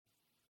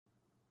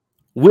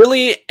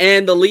Willie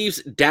and the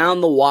Leafs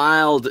down the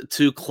wild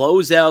to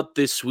close out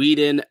the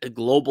Sweden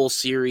Global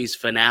Series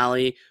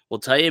finale. We'll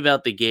tell you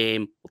about the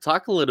game. We'll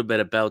talk a little bit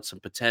about some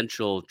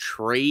potential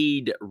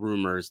trade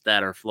rumors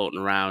that are floating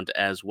around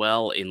as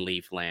well in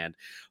Leafland.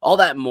 All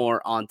that and more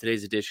on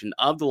today's edition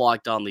of the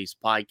Locked On Leafs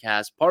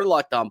podcast, part of the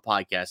Locked On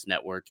Podcast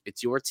Network.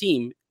 It's your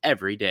team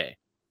every day.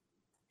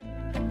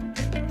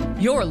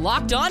 You're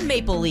Locked On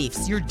Maple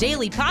Leafs, your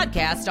daily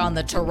podcast on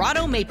the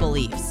Toronto Maple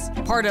Leafs.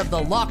 Part of the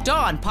Locked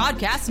On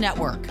Podcast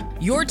Network,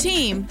 your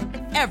team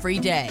every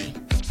day.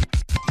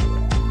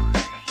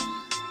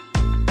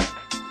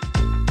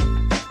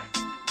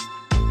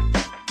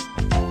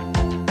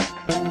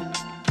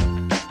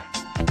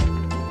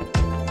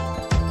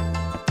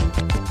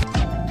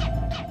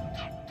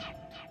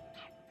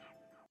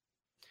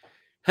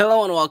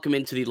 Hello and welcome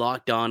into the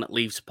Locked On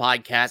Leafs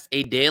podcast,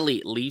 a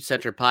daily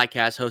Leaf-centric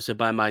podcast hosted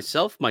by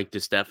myself, Mike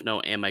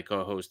DiStefano, and my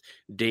co-host,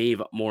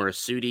 Dave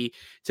Morisuti.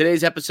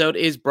 Today's episode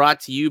is brought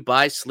to you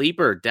by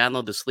Sleeper.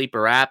 Download the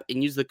Sleeper app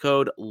and use the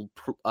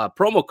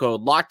promo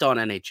code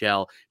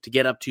LOCKEDONNHL to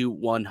get up to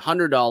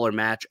 $100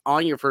 match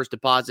on your first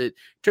deposit.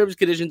 Terms and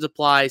conditions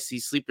apply. See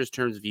Sleeper's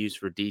terms of use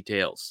for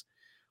details.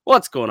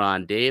 What's going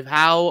on, Dave?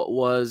 How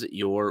was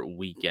your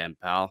weekend,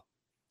 pal?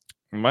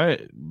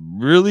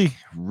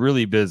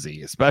 Really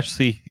busy,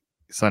 especially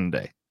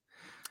Sunday.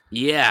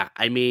 Yeah,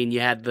 I mean,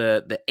 you had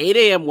the 8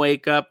 a.m.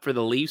 wake up for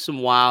the Leafs and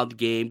Wild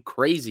game,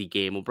 crazy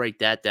game. We'll break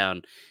that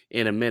down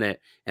in a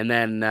minute. And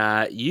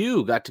then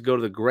you got to go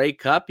to the Grey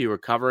Cup. You were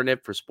covering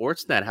it for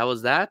Sportsnet. How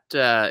was that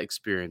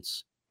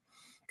experience?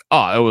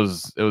 Oh, it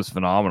was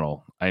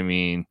phenomenal. I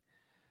mean, a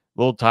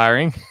little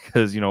tiring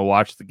because,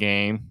 watched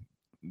the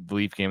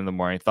Leaf game in the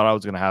morning. Thought I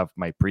was going to have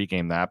my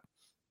pregame nap.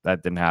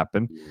 That didn't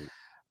happen.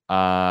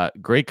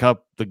 Grey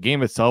Cup, the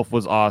game itself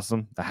was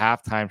awesome. The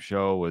halftime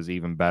show was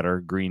even better.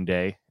 Green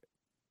Day,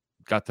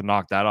 got to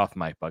knock that off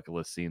my bucket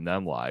list, seeing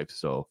them live.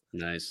 So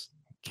nice.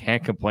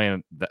 Can't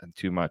complain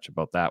too much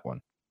about that one.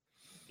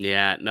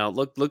 Yeah, no,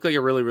 looked like a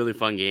really, really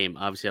fun game.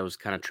 Obviously, I was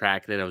kind of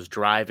tracking it. I was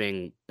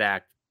driving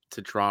back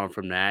to Toronto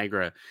from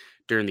Niagara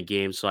during the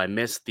game, so I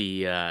missed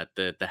the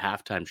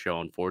halftime show,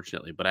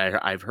 unfortunately. But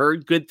I've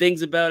heard good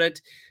things about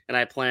it, and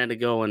I plan to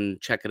go and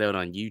check it out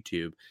on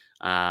YouTube.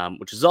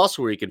 Which is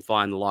also where you can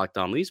find the Locked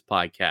On Leafs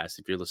podcast.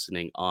 If you're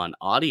listening on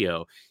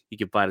audio, you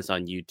can find us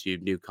on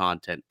YouTube, new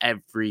content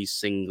every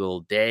single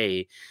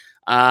day.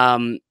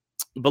 But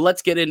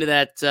let's get into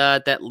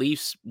that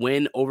Leafs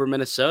win over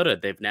Minnesota.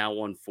 They've now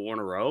won 4 in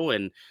a row,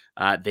 and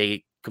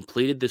they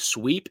completed the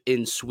sweep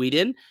in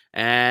Sweden,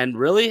 and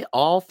really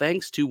all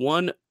thanks to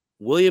one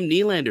William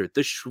Nylander,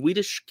 the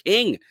Swedish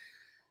king.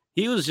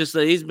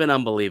 He's been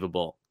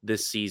unbelievable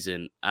this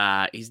season.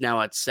 He's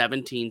now at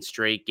 17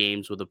 straight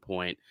games with a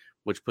point,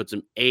 which puts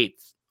him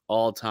 8th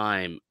all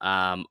time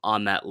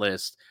on that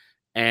list.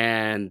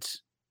 And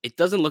it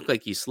doesn't look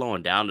like he's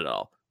slowing down at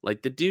all.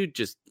 Like the dude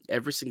just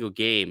every single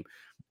game,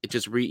 it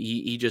just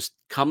he just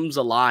comes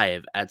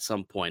alive at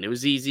some point. It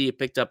was easy. He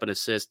picked up an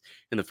assist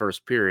in the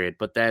first period,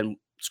 but then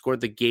scored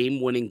the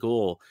game-winning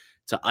goal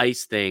to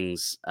ice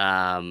things.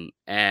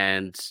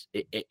 And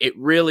it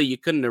really, you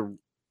couldn't have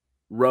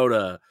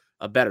wrote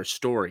a better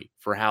story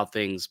for how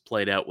things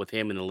played out with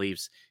him and the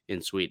Leafs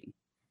in Sweden.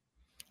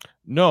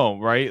 No,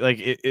 right? Like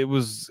it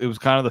was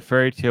kind of the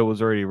fairy tale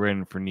was already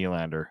written for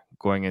Nylander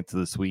going into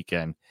this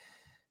weekend.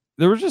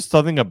 There was just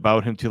something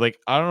about him too. Like,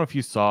 I don't know if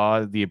you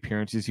saw the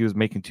appearances he was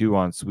making too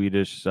on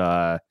Swedish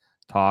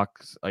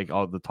talks, like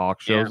all the talk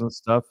shows and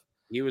stuff.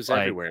 He was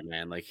everywhere,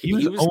 man. Like he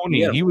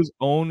was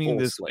owning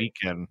this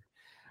weekend,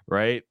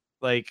 right?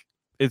 Like,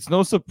 it's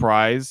no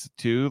surprise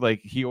too.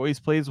 Like, he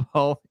always plays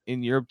well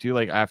in Europe too.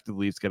 Like, after the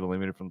Leafs get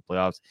eliminated from the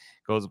playoffs,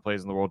 goes and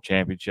plays in the World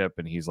Championship,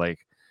 and he's like,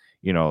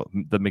 the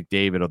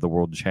McDavid of the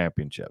World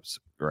Championships,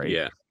 right?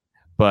 Yeah.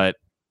 But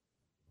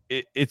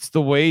it's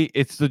the way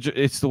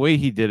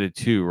he did it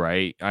too,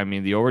 right? I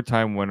mean, the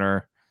overtime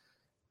winner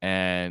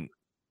and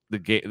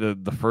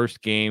the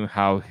first game,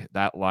 how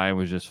that line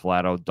was just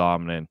flat out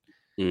dominant.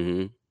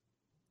 Mm-hmm.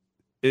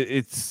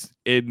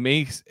 It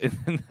makes.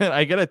 And then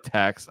I get a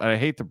text. And I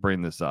hate to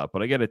bring this up,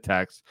 but I get a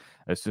text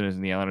as soon as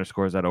Nylander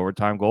scores that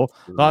overtime goal.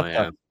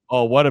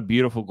 What a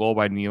beautiful goal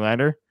by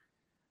Nylander.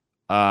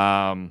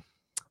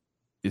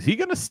 Is he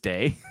gonna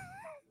stay?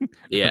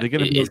 Yeah. Are they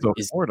gonna move to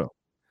Florida?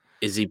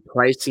 Is he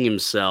pricing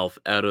himself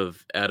out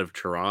of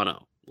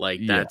Toronto? Like,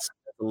 that's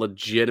a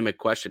legitimate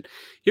question.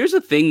 Here's the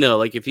thing, though.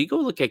 Like, if you go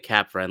look at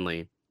Cap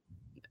Friendly,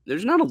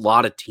 there's not a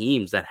lot of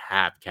teams that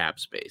have cap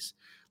space.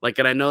 Like,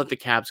 and I know that the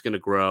cap's going to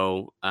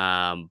grow,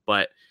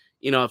 but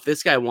if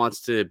this guy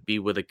wants to be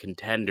with a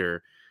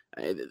contender,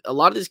 a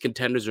lot of these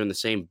contenders are in the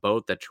same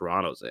boat that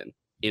Toronto's in.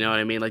 You know what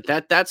I mean? Like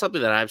that's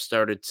something that I've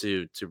started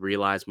to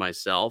realize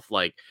myself.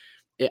 Like,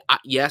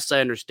 yes,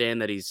 I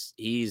understand that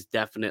he's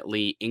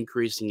definitely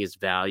increasing his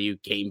value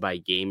game by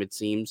game, it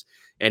seems.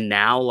 And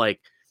now,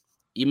 like,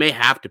 you may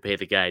have to pay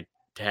the guy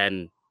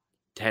 10-5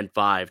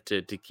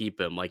 to keep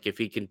him, like, if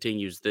he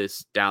continues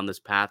down this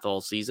path all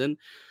season.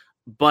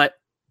 But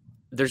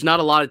there's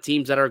not a lot of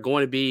teams that are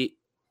going to be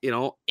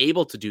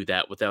able to do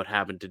that without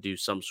having to do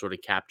some sort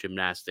of cap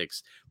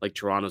gymnastics like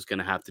Toronto's going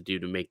to have to do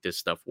to make this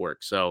stuff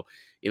work. So,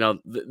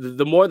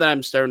 the more that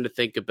I'm starting to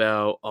think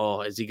about,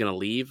 oh, is he going to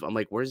leave? I'm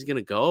like, where's he going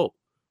to go?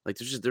 Like,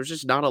 there's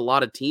just not a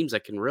lot of teams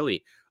that can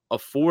really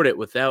afford it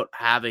without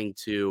having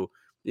to,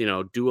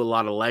 do a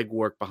lot of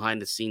legwork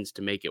behind the scenes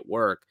to make it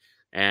work.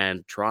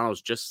 And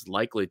Toronto's just as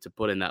likely to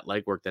put in that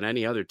legwork than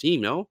any other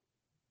team. No.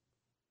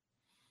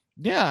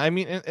 Yeah, I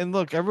mean, and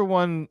look,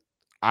 everyone,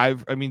 I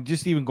mean,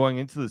 just even going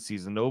into the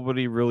season,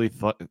 nobody really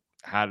thought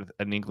had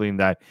an inkling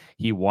that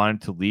he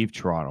wanted to leave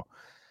Toronto.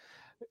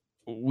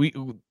 We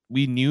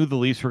we knew the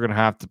Leafs were going to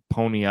have to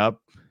pony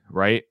up,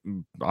 right?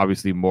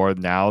 Obviously, more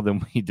now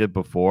than we did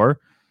before.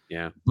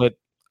 Yeah. But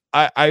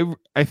I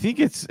think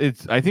it's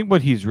I think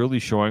what he's really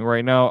showing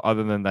right now,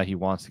 other than that he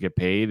wants to get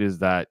paid, is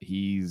that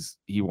he's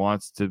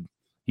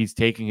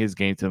taking his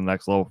game to the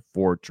next level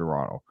for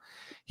Toronto.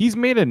 He's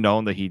made it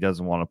known that he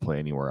doesn't want to play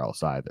anywhere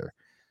else either.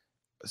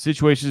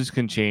 Situations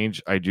can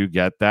change. I do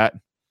get that,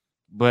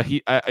 but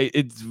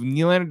it's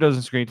Nylander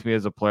doesn't scream to me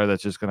as a player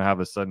that's just going to have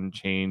a sudden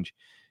change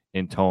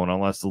in tone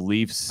unless the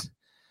Leafs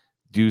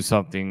do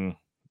something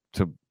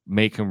to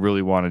make him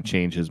really want to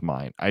change his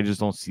mind. I just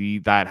don't see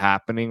that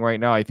happening right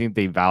now. I think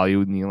they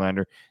value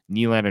Nylander.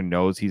 Nylander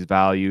knows he's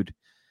valued.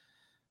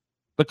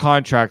 The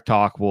contract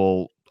talk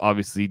will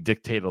obviously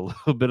dictate a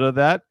little bit of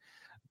that.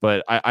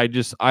 But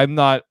I'm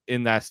not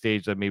in that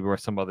stage that maybe where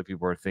some other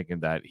people are thinking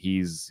that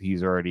he's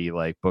already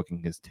like booking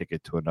his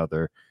ticket to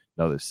another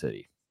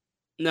city.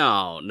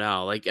 No,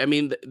 no. Like, I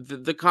mean,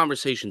 the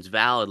conversation's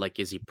valid. Like,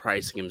 is he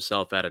pricing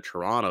himself out of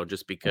Toronto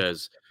just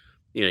because,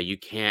 you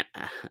can't?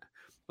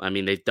 I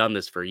mean, they've done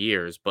this for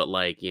years, but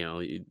like,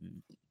 you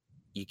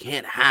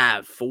can't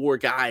have four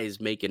guys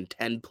making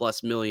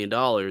 $10+ million.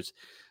 It's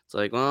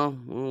like, well,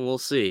 we'll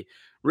see.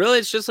 Really,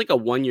 it's just like a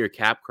 1 year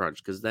cap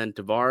crunch because then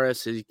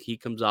Tavares he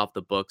comes off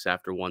the books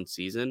after one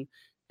season,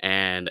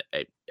 and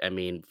I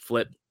mean,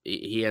 flip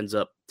he ends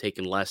up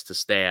taking less to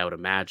stay. I would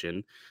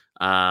imagine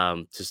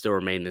to still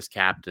remain this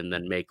captain,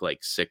 then make like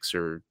 $6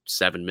 or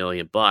 $7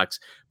 million.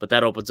 But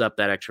that opens up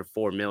that extra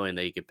 $4 million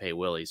that you could pay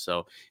Willie.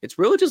 So it's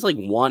really just like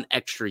one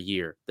extra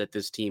year that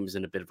this team's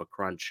in a bit of a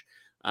crunch.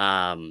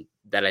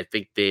 That I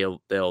think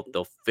they'll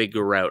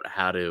figure out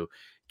how to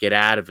get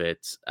out of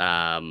it.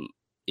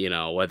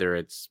 Whether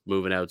it's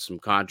moving out some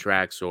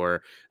contracts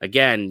or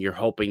again, you're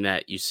hoping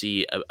that you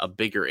see a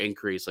bigger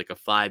increase, like a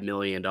 $5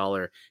 million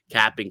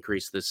cap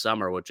increase this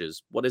summer, which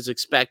is what is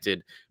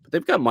expected. But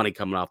they've got money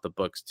coming off the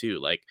books too.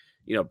 Like,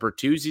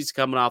 Bertuzzi's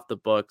coming off the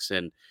books,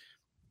 and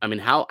I mean,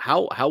 how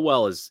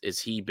well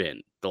is he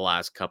been the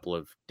last couple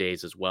of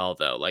days as well,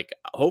 though? Like,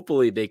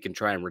 hopefully they can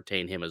try and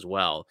retain him as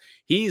well.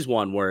 He's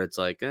one where it's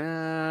like,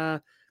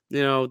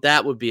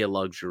 that would be a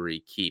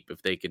luxury keep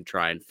if they can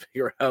try and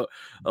figure out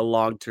a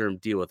long-term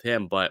deal with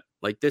him. But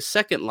like this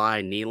second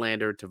line,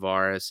 Nylander,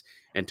 Tavares,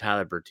 and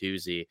Tyler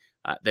Bertuzzi,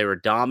 they were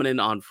dominant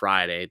on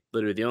Friday.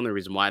 Literally, the only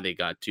reason why they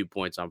got 2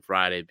 points on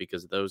Friday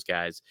because of those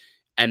guys.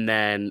 And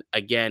then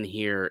again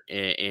here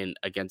in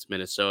against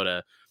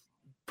Minnesota.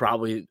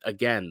 Probably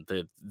again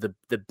the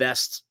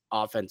best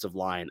offensive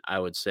line, I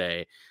would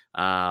say.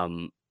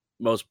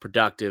 Most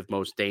productive,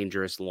 most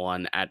dangerous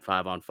one at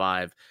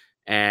 5-on-5.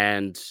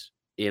 And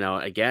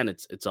again,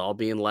 it's all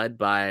being led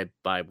by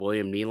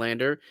William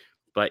Nylander,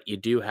 but you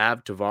do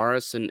have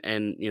Tavares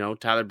and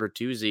Tyler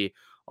Bertuzzi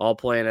all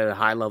playing at a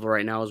high level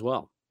right now as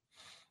well.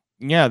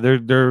 Yeah,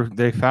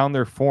 they found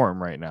their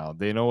form right now.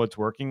 They know what's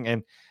working,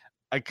 and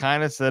I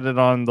kind of said it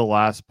on the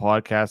last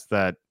podcast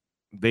that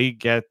they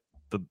get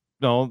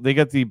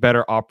the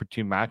better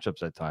opportune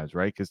matchups at times,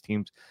 right? Because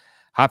teams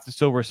have to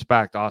still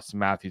respect Austin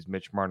Matthews,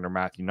 Mitch Martin, or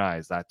Matthew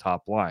Nyes, that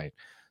top line.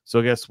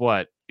 So guess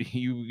what?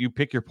 You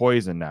pick your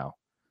poison now.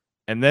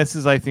 And this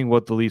is, I think,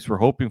 what the Leafs were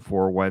hoping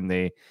for when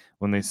they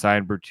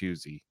signed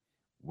Bertuzzi,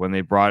 when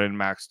they brought in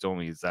Max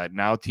Domi, is that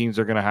now teams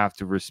are going to have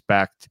to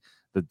respect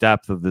the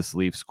depth of this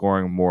Leaf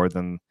scoring more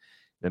than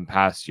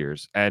past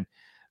years. And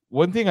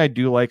one thing I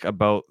do like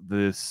about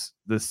this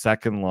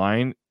second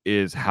line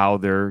is how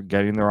they're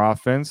getting their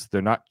offense.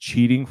 They're not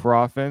cheating for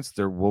offense.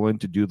 They're willing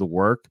to do the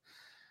work.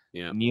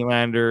 Yeah.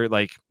 Nylander,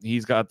 like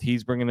he's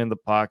bringing in the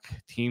puck.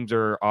 Teams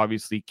are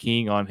obviously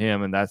keying on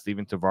him, and that's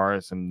leaving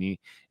Tavares and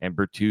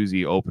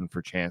Bertuzzi open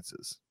for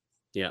chances.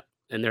 Yeah,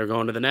 and they're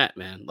going to the net,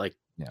 man. Like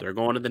they're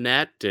going to the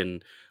net,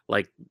 and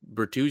like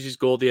Bertuzzi's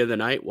goal the other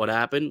night. What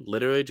happened?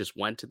 Literally just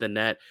went to the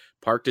net,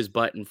 parked his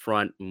butt in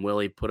front, and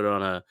Willie put it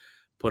on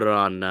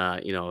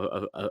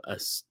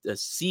a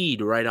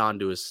seed right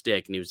onto his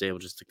stick, and he was able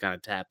just to kind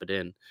of tap it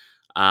in.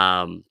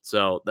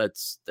 So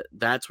that's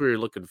what you're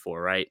looking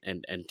for, right?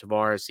 And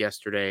Tavares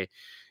yesterday,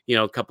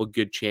 a couple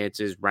good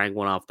chances, rang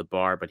one off the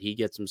bar, but he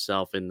gets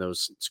himself in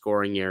those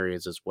scoring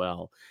areas as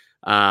well.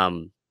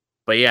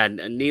 But yeah,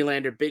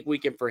 Nylander, big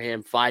weekend for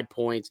him, 5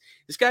 points.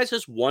 This guy's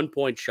just 1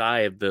 point shy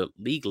of the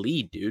league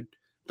lead, dude.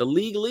 The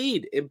league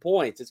lead in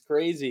points. It's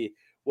crazy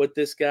what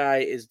this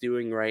guy is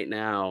doing right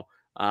now.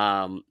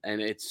 And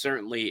it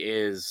certainly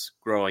is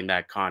growing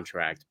that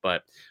contract.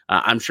 But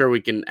I'm sure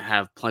we can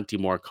have plenty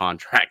more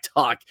contract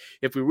talk.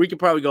 If we could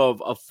probably go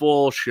a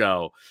full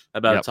show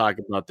about Yep.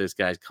 talking about this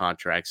guy's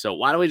contract. So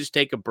why don't we just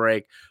take a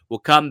break? We'll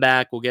come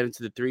back. We'll get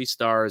into the 3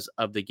 stars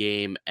of the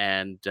game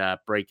and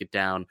break it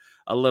down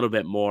a little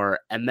bit more.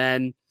 And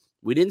then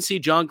we didn't see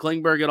John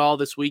Klingberg at all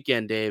this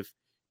weekend, Dave.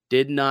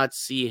 Did not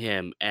see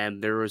him.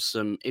 And there was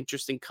some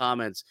interesting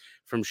comments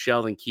from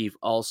Sheldon Keefe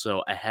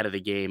also ahead of the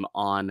game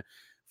on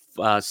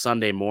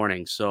Sunday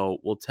morning. So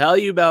we'll tell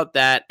you about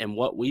that and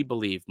what we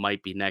believe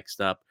might be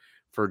next up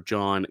for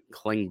John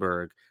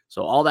Klingberg.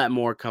 So all that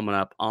more coming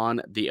up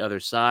on the other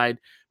side.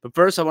 But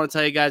first, I want to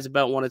tell you guys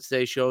about one of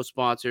today's show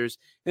sponsors,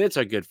 and it's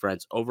our good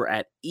friends over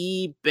at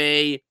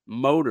eBay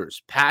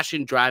Motors.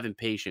 Passion, drive, and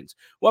patience.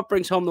 What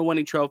brings home the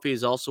winning trophy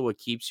is also what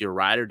keeps your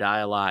ride or die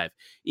alive.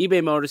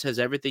 eBay Motors has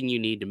everything you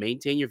need to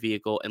maintain your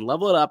vehicle and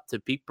level it up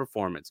to peak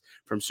performance.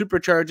 From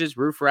superchargers,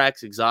 roof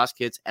racks, exhaust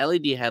kits,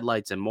 LED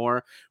headlights, and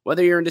more.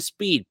 Whether you're into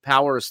speed,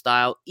 power, or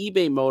style,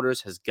 eBay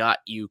Motors has got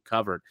you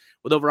covered.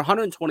 With over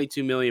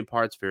 122 million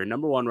parts for your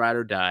number one ride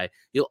or die,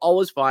 you'll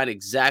always find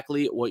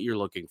exactly what you're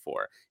looking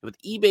for. And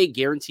with eBay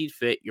Guaranteed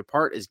Fit, your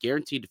part is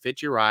guaranteed to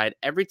fit your ride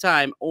every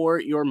time or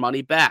your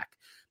money back.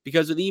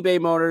 Because with eBay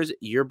Motors,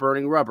 you're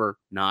burning rubber,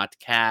 not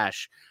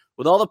cash.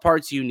 With all the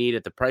parts you need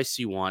at the price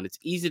you want, it's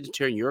easy to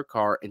turn your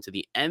car into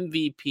the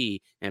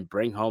MVP and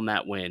bring home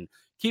that win.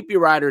 Keep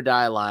your ride or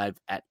die alive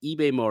at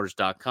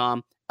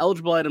ebaymotors.com.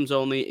 Eligible items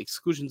only,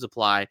 exclusions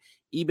apply.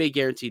 eBay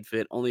Guaranteed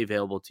Fit only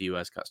available to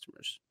U.S.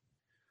 customers.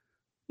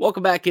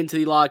 Welcome back into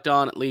the Locked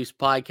On Leafs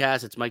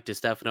podcast. It's Mike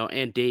DiStefano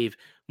and Dave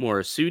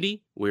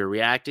Morisuti. We're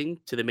reacting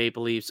to the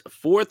Maple Leafs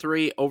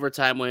 4-3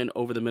 overtime win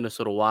over the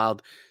Minnesota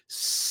Wild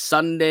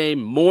Sunday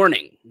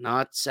morning,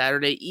 not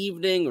Saturday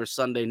evening or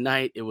Sunday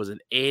night. It was an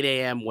 8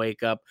 a.m.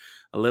 wake up,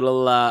 a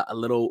little,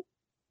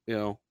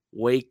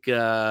 wake.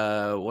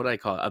 What do I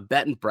call it? A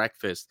bet and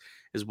breakfast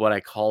is what I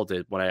called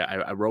it when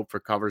I wrote for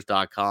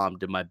covers.com,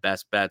 did my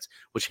best bets,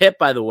 which hit,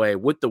 by the way,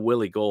 with the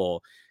Willie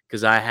goal.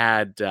 Because I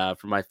had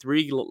for my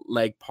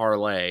 3-leg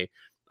parlay,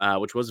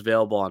 which was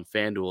available on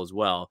FanDuel as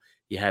well,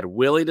 you had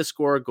Willie to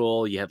score a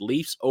goal, you had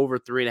Leafs over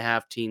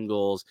 3.5 team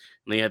goals,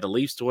 and then you had the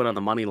Leafs to win on the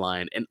money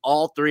line. And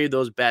all 3 of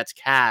those bets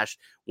cashed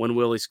when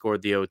Willie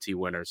scored the OT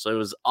winner. So it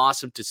was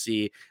awesome to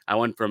see. I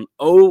went from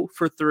 0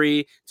 for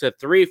 3 to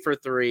 3 for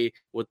 3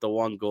 with the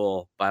 1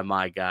 goal by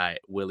my guy,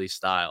 Willie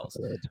Styles.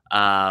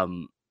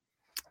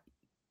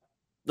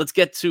 Let's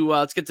get to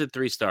the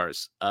 3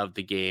 stars of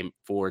the game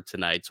for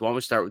tonight. So why don't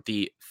we start with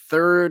the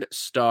 3rd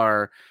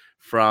star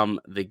from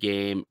the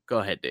game? Go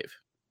ahead, Dave.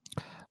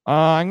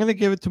 I'm going to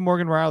give it to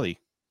Morgan Rielly.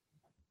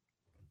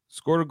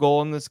 Scored a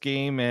goal in this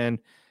game, and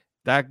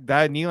that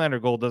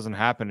Nylander goal doesn't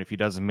happen if he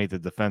doesn't make the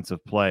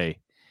defensive play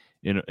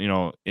in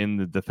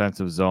the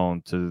defensive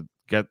zone to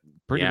get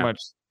pretty much,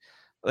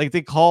 like,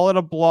 they call it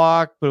a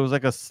block, but it was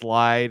like a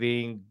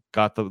sliding.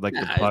 Got the the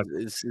puck.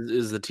 Is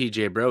the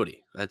TJ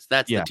Brody. That's the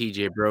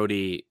TJ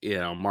Brody,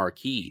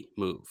 marquee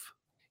move.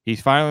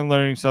 He's finally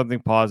learning something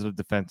positive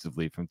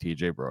defensively from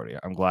TJ Brody.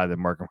 I'm glad that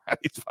Morgan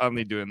Rielly's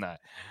finally doing that.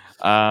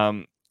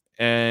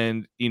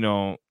 And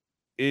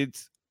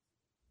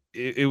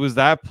it was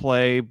that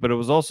play, but it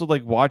was also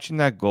like watching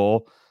that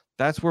goal.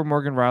 That's where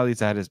Morgan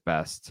Rielly's at his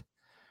best,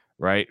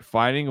 right?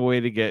 Finding a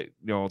way to get,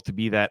 to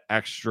be that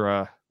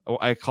extra. Oh,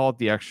 I call it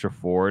the extra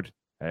forward.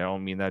 I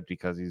don't mean that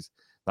because he's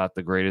not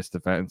the greatest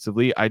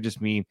defensively. I just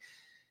mean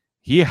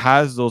he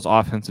has those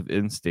offensive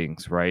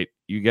instincts, right?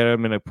 You get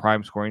him in a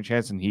prime scoring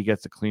chance and he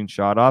gets a clean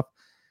shot up.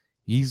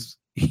 He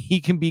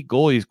can beat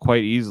goalies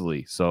quite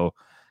easily. So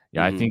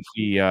yeah, I think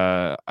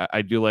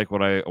I do like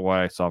what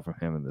I saw from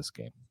him in this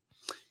game.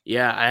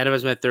 Yeah, I had him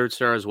as my 3rd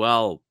star as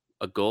well.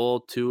 A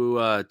goal,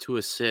 2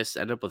 assists,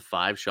 ended up with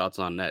 5 shots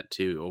on net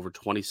too, over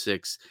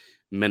 26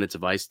 minutes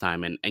of ice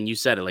time. And you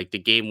said it, like, the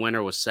game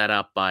winner was set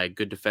up by a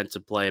good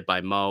defensive play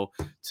by Mo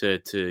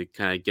to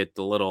kind of get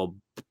the little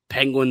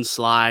penguin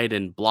slide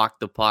and block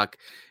the puck,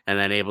 and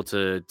then able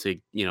to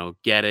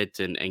get it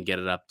and get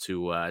it up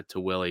to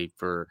Willie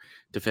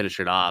to finish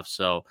it off.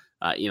 So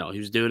he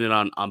was doing it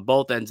on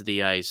both ends of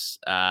the ice,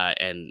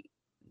 and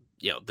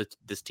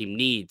this team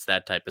needs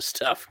that type of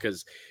stuff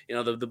because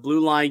the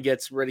blue line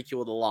gets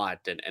ridiculed a lot,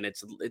 and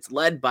it's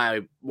led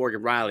by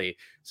Morgan Rielly.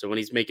 So when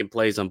he's making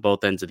plays on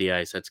both ends of the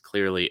ice, that's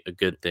clearly a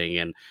good thing.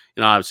 And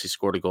obviously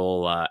scored a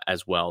goal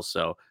as well.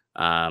 So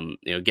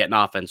getting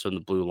offense from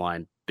the blue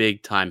line,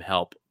 big time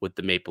help with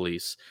the Maple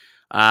Leafs.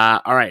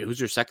 All right,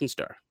 who's your 2nd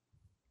star?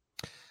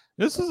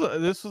 This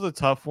was a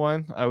tough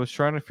one. I was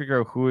trying to figure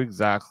out who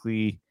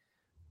exactly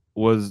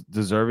was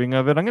deserving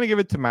of it. I'm going to give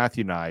it to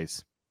Matthew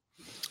Knies.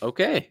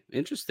 Okay,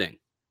 interesting.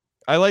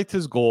 I liked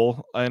his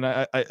goal, and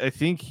I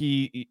think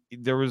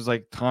there was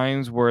like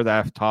times where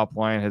that top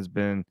line has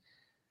been,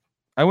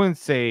 I wouldn't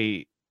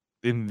say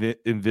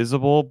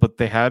invisible, but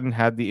they hadn't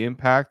had the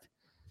impact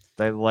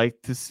that I'd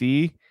like to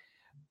see.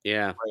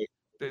 Yeah,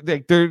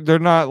 they're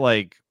not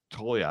like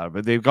totally out of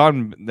it. They've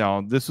gotten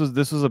this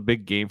was a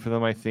big game for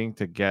them, I think,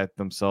 to get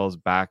themselves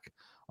back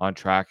on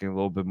track and a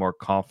little bit more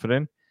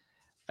confident.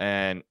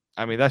 And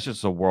I mean, that's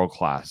just a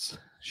world-class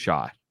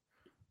shot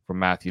from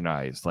Matthew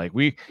Nyes. Like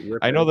I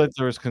Ripper. know that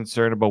there was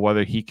concern about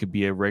whether he could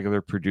be a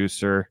regular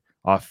producer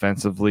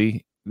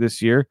offensively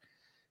this year.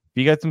 If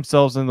he gets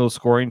themselves in those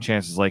scoring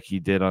chances like he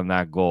did on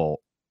that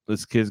goal,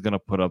 this kid's going to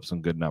put up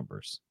some good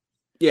numbers.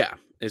 Yeah,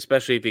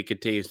 especially if he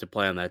continues to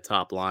play on that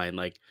top line.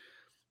 Like,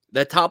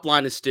 that top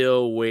line is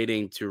still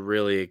waiting to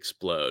really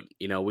explode.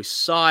 We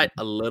saw it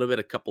a little bit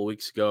a couple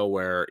weeks ago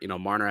where,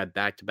 Marner had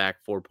back-to-back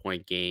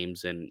 4-point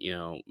games and,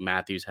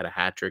 Matthews had a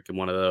hat trick in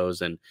one of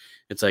those. And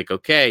it's like,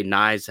 okay,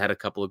 Nyes had a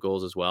couple of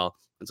goals as well.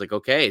 It's like,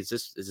 okay, is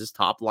this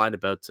top line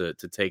about to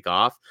take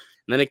off?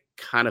 And then it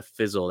kind of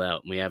fizzled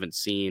out. And we haven't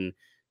seen,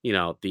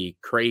 the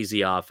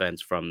crazy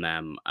offense from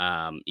them.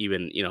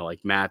 Even, like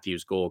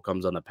Matthews' goal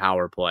comes on the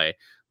power play,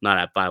 not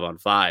at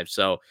 5-on-5.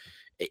 So,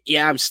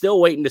 yeah, I'm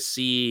still waiting to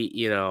see,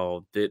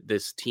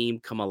 this team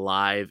come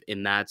alive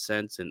in that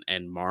sense,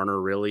 and Marner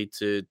really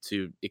to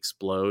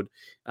explode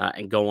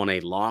and go on a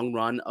long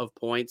run of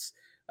points,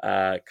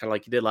 kind of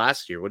like he did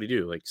last year. What did he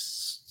do? Like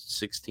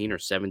 16 or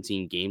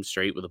 17 games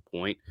straight with a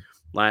point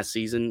last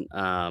season.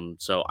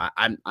 So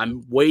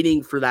I'm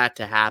waiting for that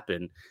to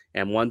happen,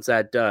 and once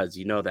that does,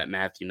 that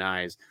Matthew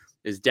Nyes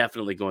is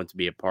definitely going to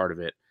be a part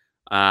of it.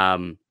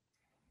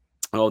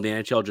 Oh, the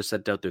NHL just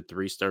sent out their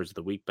 3 stars of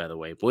the week, by the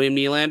way. William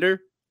Nylander,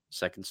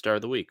 2nd star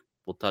of the week.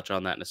 We'll touch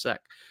on that in a sec.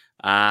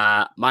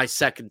 My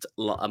second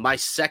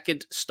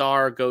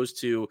star goes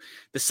to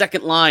the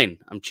second line.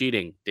 I'm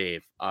cheating,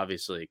 Dave,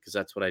 obviously, because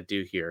that's what I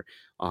do here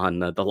on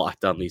the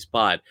Locked On Leafs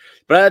pod.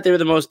 But I thought they were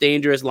the most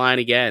dangerous line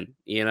again.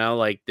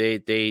 Like they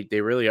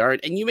really are.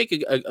 And you make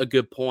a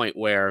good point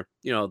where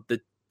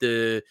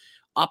the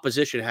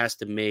opposition has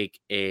to make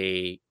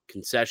a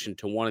concession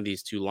to one of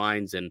these two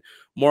lines, and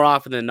more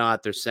often than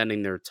not, they're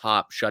sending their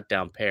top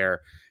shutdown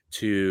pair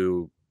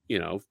to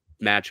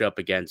match up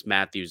against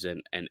Matthews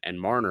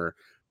and Marner,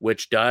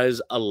 which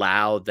does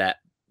allow that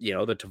the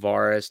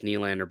Tavares,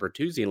 Nylander,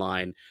 Bertuzzi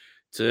line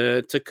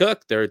to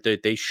cook.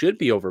 They should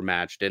be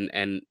overmatched,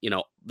 and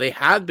they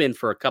have been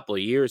for a couple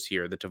of years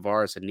here. The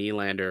Tavares and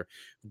Nylander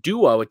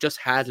duo, it just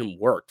hasn't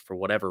worked for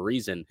whatever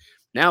reason.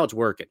 Now it's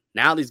working.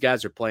 Now these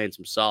guys are playing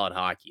some solid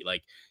hockey.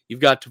 Like, you've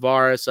got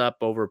Tavares up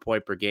over a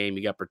point per game.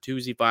 You got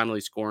Bertuzzi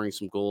finally scoring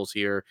some goals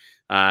here.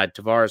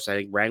 Tavares, I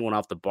think, rang one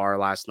off the bar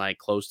last night,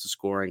 close to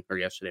scoring, or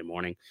yesterday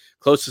morning,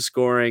 close to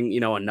scoring,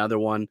 another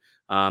one.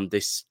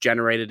 They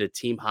generated a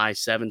team high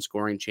 7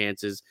 scoring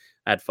chances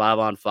at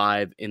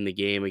 5-on-5 in the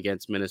game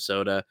against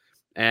Minnesota.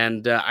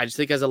 And I just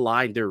think as a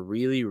line, they're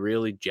really,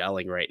 really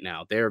gelling right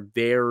now. They're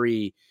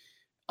very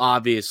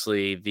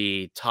obviously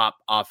the top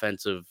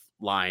offensive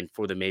line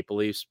for the Maple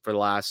Leafs for the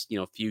last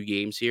few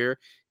games here,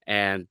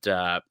 and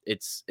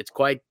it's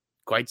quite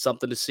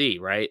something to see,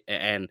 right?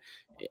 And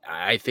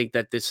I think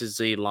that this is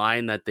a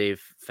line that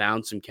they've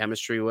found some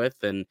chemistry with,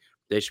 and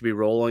they should be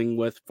rolling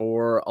with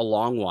for a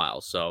long while.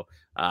 So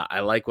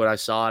I like what I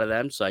saw out of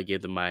them, so I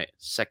gave them my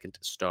 2nd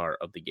star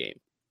of the game.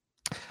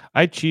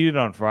 I cheated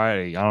on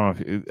Friday. I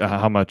don't know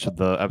how much of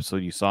the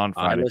episode you saw on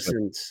Friday.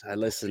 I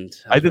listened.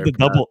 I did the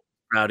double.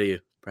 Proud of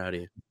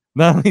you.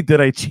 Not only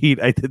did I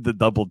cheat, I did the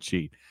double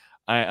cheat.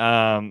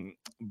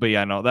 But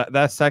yeah, no,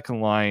 that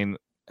second line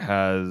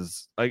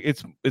has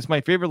it's my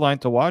favorite line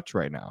to watch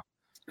right now.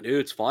 Dude,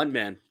 it's fun,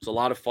 man. It's a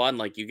lot of fun.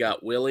 Like, you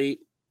got Willie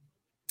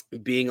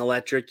being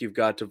electric, you've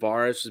got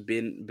Tavares has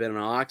been an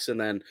ox, and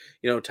then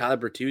Tyler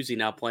Bertuzzi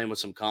now playing with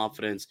some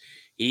confidence.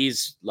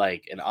 He's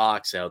like an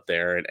ox out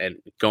there and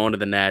going to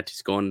the net.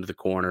 He's going to the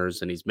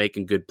corners and he's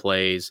making good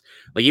plays.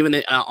 Like, even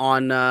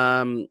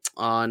on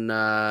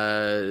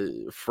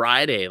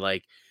Friday,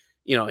 like,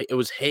 it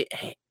was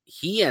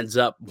he ends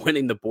up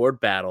winning the board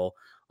battle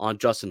on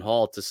Justin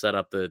Hall to set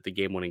up the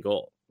game-winning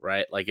goal,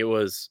 right? Like, it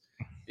was,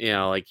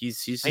 like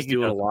he's just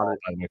doing a lot of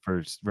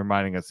for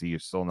reminding us that you're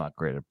still not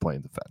great at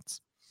playing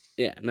defense.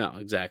 Yeah, no,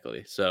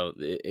 exactly. So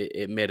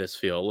it made us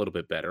feel a little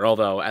bit better.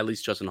 Although at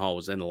least Justin Hall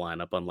was in the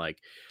lineup, unlike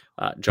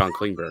John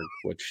Klingberg,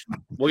 which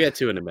we'll get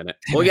to in a minute.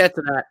 We'll get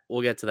to that.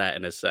 We'll get to that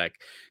in a sec,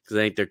 because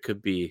I think there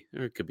could be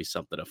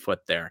something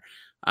afoot there.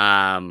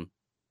 But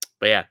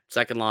yeah,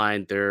 second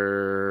line,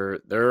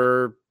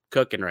 they're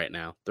cooking right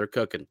now. They're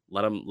cooking.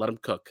 Let them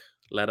cook.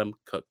 Let them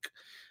cook.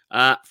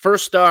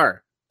 First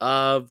star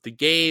of the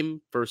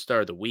game. First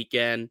star of the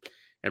weekend.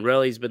 And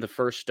really, he's been the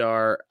first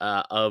star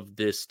of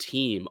this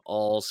team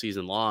all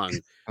season long.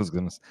 I was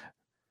gonna say,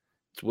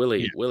 it's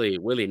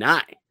Willie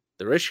Nye,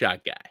 the wrist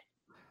shot guy.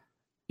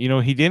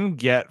 He didn't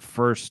get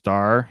first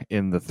star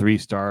in the 3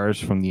 stars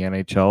from the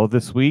NHL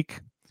this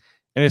week,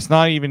 and it's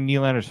not even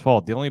Nylander's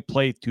fault. They only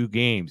played 2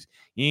 games.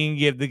 You can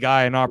give the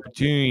guy an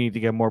opportunity to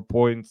get more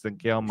points than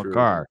Cale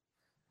Makar.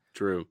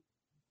 True.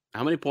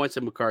 How many points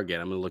did Makar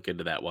get? I'm gonna look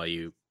into that while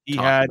you. He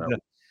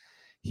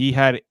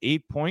had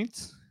 8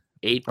 points.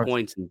 8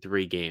 points in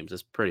 3 games.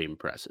 That's pretty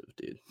impressive,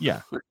 dude.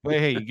 Yeah. But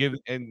hey,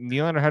 and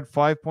Nylander had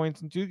 5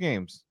 points in 2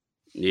 games.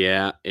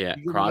 Yeah.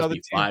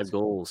 Crosby 5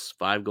 goals.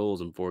 5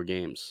 goals in 4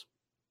 games.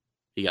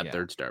 He got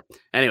third star.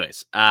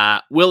 Anyways,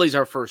 Willie's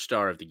our first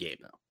star of the game,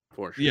 though.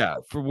 For sure. Yeah.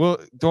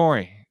 Don't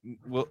worry.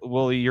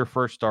 Willie, your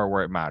first star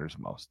where it matters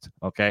most.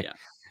 Okay. Yeah.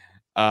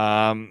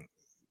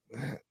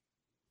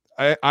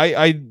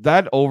 I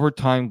that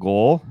overtime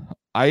goal.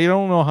 I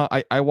don't know how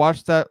I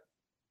watched that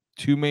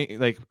too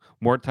many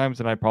more times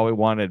than I probably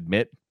want to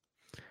admit.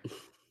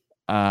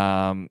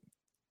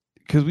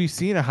 Because we've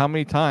seen it how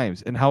many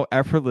times and how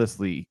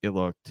effortlessly it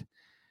looked.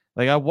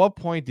 Like, at what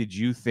point did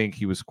you think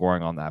he was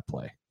scoring on that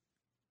play?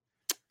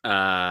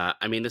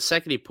 I mean, the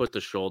second he put the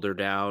shoulder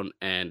down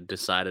and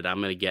decided I'm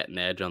going to get an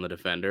edge on the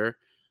defender,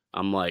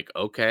 I'm like,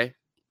 okay,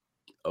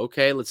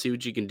 let's see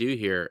what you can do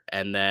here.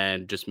 And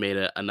then just made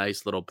a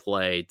nice little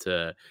play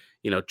to,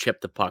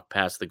 chip the puck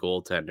past the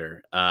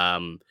goaltender.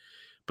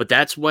 But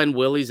that's when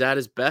Willie's at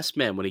his best,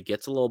 man. When he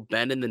gets a little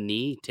bend in the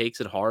knee, takes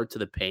it hard to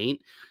the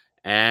paint,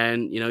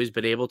 and he's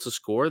been able to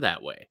score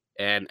that way.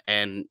 And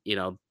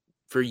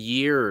for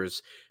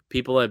years,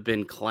 people have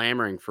been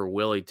clamoring for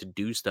Willie to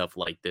do stuff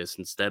like this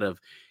instead of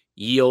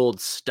ye old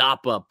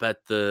stop up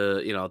at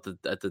the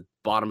at the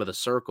bottom of the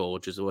circle,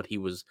 which is what he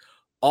was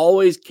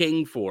always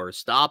king for.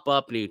 Stop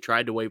up, and he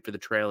tried to wait for the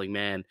trailing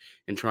man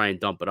and try and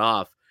dump it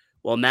off.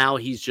 Well, now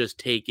he's just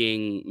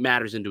taking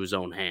matters into his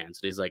own hands.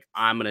 And he's like,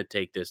 I'm going to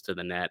take this to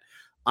the net.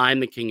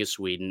 I'm the king of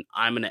Sweden.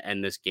 I'm going to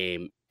end this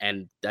game.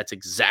 And that's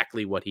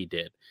exactly what he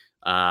did.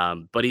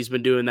 But he's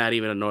been doing that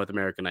even on North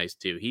American ice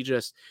too. He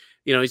just,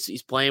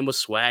 he's playing with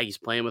swag. He's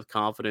playing with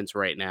confidence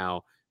right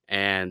now.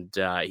 And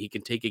he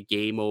can take a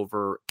game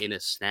over in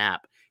a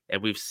snap.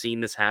 And we've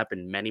seen this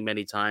happen many,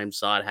 many times.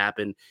 Saw it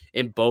happen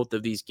in both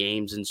of these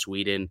games in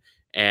Sweden.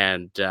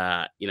 And,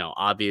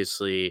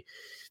 obviously,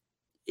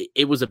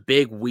 it was a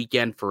big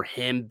weekend for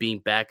him being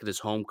back at his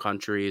home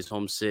country, his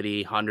home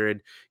city,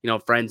 100,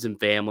 friends and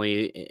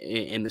family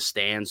in the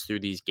stands through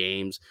these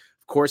games.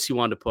 Of course, he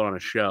wanted to put on a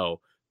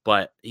show,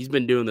 but he's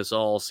been doing this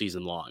all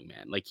season long,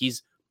 man. Like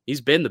he's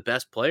been the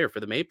best player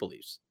for the Maple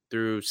Leafs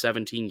through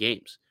 17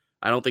 games.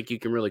 I don't think you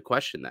can really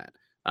question that.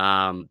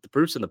 The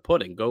proof's in the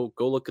pudding. Go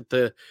look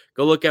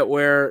at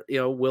where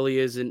Willie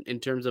is in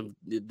terms of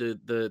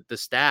the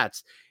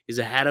stats. He's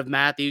ahead of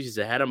Matthews. He's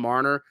ahead of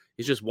Marner.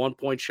 He's just 1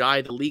 point shy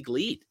of the league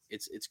lead.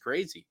 It's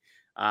crazy.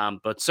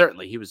 But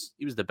certainly he was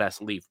the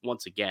best Leaf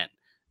once again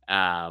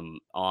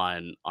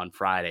on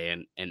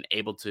Friday and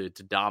able to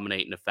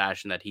dominate in a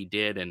fashion that he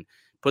did and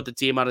put the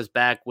team on his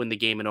back, win the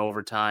game in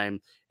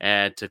overtime,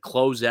 and to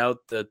close out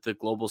the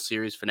Global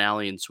Series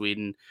finale in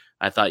Sweden.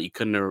 I thought you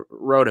couldn't have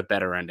wrote a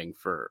better ending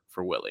for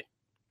Willie.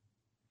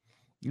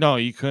 No,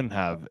 you couldn't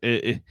have.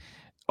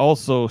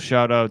 Also,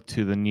 shout out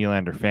to the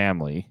Nylander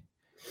family,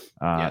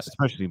 Yes.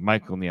 especially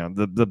Michael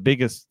Nylander, the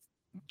biggest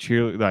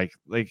cheer.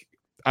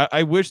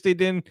 I wish they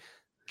didn't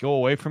go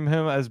away from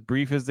him as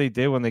brief as they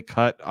did when they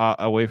cut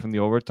away from the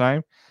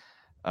overtime.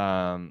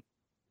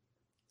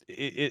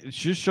 It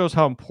just shows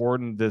how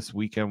important this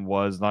weekend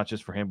was, not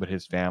just for him but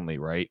his family,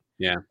 right?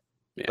 Yeah.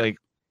 Like,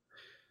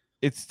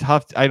 it's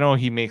tough. I know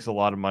he makes a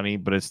lot of money,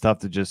 but it's tough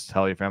to just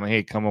tell your family,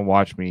 "Hey, come and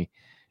watch me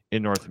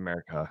in North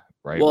America."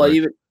 Right? Well,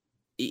 even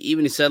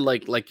he said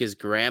like his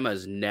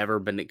grandma's never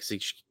been,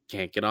 she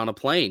can't get on a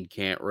plane,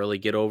 can't really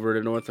get over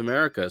to North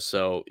America.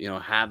 So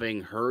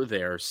having her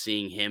there,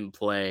 seeing him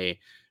play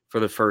for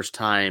the first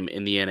time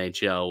in the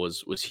NHL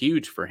was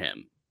huge for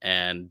him,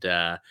 and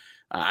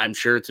I'm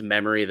sure it's a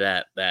memory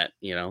that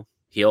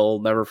he'll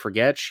never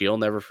forget. She'll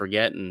never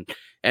forget, and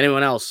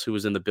anyone else who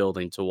was in the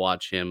building to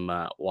watch him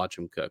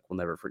cook will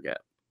never forget.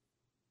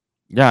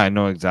 Yeah, I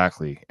know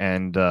exactly.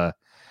 And I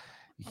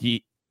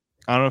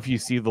don't know if you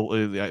see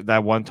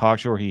that one talk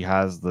show where he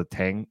has the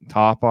tank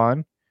top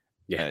on.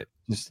 Yeah,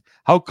 just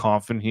how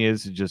confident he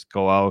is to just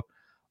go out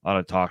on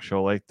a talk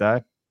show like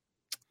that.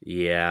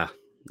 Yeah.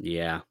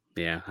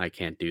 I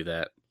can't do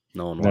that.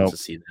 No one wants to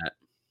see that.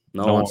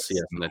 No one wants to see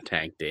us in the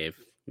tank, Dave.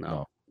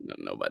 No,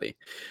 nobody.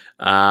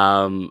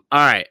 All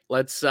right,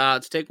 let's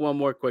take one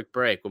more quick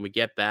break. When we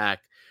get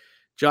back,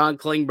 John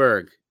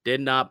Klingberg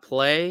did not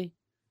play,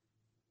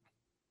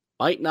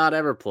 might not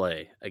ever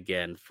play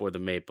again for the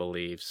Maple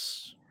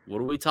Leafs. What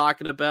are we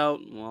talking about?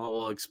 Well,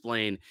 we'll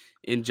explain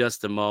in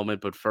just a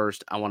moment. But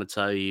first, I want to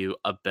tell you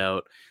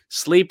about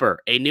Sleeper.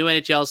 A new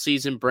NHL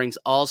season brings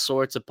all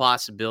sorts of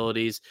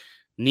possibilities.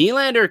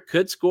 Nylander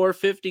could score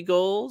 50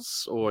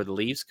 goals, or the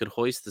Leafs could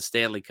hoist the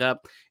Stanley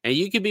Cup, and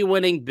you could be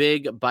winning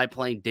big by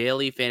playing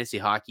daily fantasy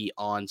hockey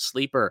on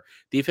Sleeper,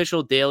 the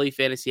official daily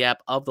fantasy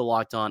app of the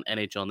Locked On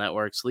NHL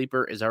Network.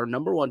 Sleeper is our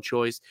number one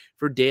choice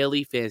for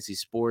daily fantasy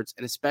sports,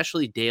 and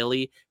especially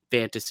daily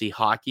fantasy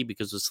hockey,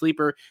 because with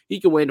Sleeper,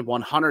 you can win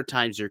 100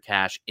 times your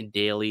cash in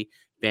daily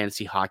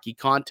fantasy hockey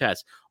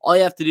contests. All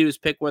you have to do is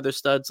pick whether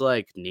studs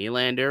like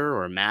Nylander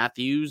or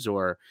Matthews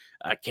or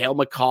Cale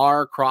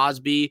Makar,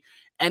 Crosby.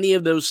 Any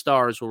of those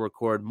stars will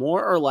record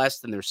more or less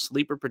than their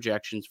sleeper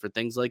projections for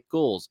things like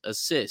goals,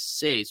 assists,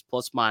 saves,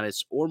 plus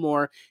minus, or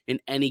more in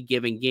any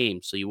given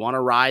game. So you want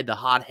to ride the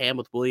hot hand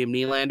with William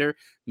Nylander?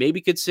 Maybe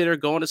consider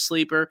going to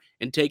sleeper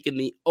and taking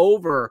the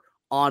over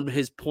on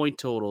his point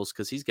totals,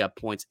 because he's got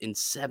points in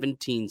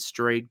 17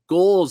 straight,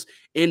 goals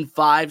in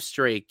 5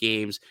 straight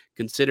games.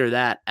 Consider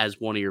that as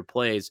one of your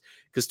plays.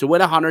 Because to win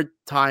 100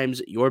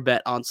 times your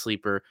bet on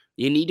Sleeper,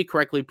 you need to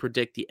correctly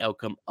predict the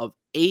outcome of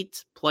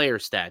 8 player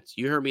stats.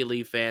 You heard me,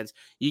 Leaf fans.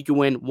 You can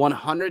win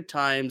 100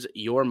 times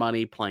your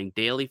money playing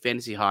daily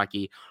fantasy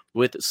hockey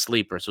with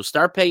Sleeper. So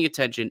start paying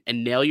attention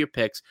and nail your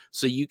picks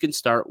so you can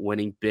start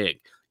winning big.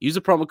 Use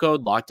the promo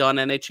code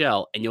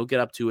LOCKEDONNHL and you'll get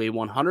up to a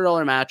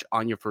 $100 match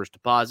on your first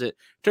deposit.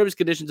 Terms and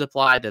conditions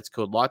apply. That's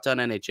code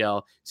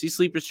LOCKEDONNHL. See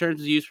Sleeper's terms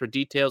of use for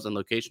details and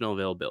locational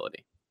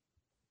availability.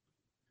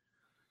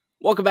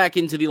 Welcome back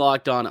into the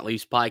Locked On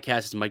Leafs podcast.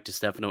 It's Mike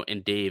DiStefano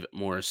and Dave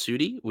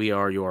Morisuti. We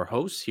are your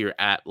hosts here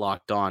at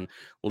Locked On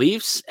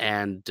Leafs,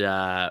 and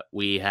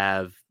we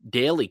have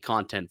daily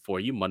content for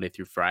you Monday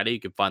through Friday.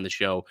 You can find the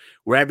show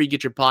wherever you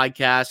get your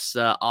podcasts,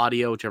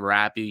 audio, whichever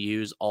app you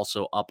use,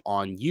 also up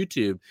on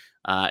YouTube.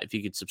 If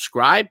you could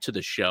subscribe to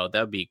the show,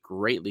 that would be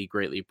greatly,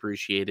 greatly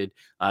appreciated.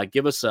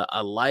 Give us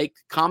a like,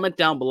 comment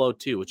down below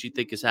too, what you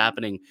think is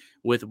happening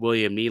with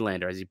William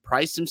Nylander. Has he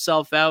priced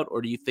himself out,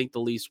 or do you think the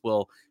Leafs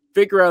will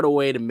figure out a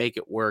way to make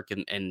it work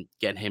and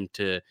get him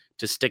to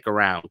stick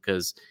around?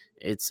 Because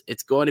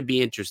it's going to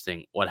be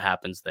interesting what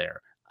happens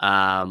there.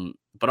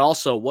 But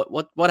also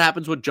what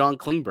happens with John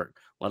Klingberg?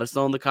 Let us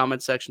know in the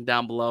comment section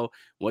down below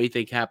what you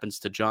think happens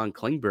to John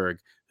Klingberg,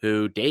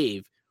 who,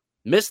 Dave,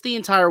 missed the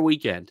entire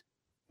weekend.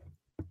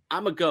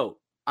 I'm a goat.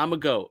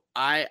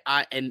 I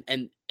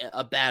and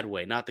a bad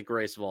way, not the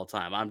greatest of all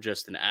time. I'm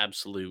just an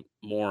absolute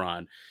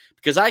moron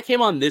because I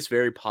came on this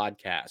very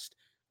podcast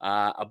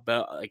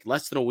about like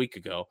less than a week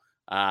ago.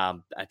 I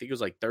think it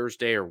was like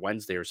Thursday or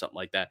Wednesday or something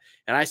like that.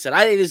 And I said,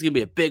 I think this is going to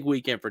be a big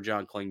weekend for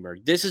John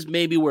Klingberg. This is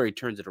maybe where he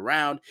turns it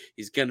around.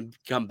 He's going to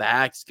come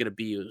back. He's going to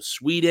be in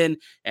Sweden,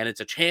 and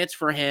it's a chance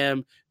for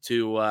him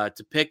to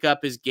pick up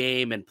his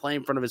game and play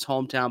in front of his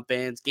hometown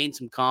fans, gain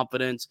some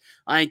confidence.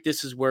 I think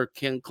this is where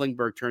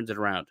Klingberg turns it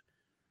around.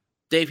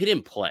 Dave, he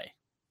didn't play.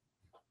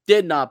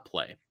 Did not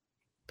play.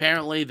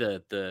 Apparently,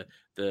 the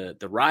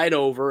ride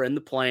over in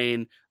the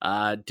plane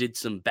did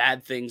some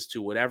bad things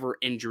to whatever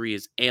injury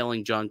is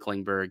ailing John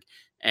Klingberg,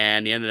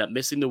 and he ended up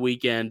missing the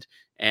weekend.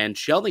 And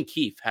Sheldon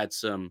Keefe had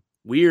some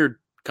weird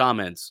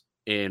comments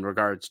in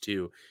regards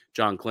to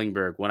John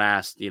Klingberg when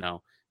asked,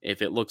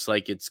 if it looks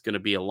like it's going to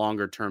be a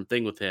longer-term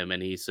thing with him,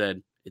 and he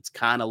said it's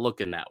kind of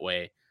looking that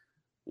way.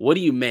 What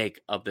do you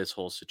make of this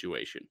whole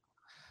situation?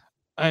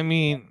 I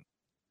mean,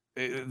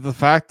 the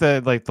fact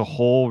that like the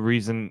whole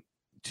reason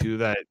too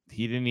that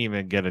he didn't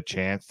even get a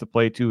chance to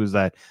play too is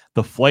that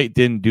the flight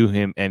didn't do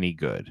him any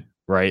good,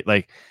 right?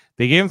 Like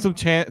they gave him some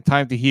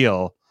time to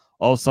heal.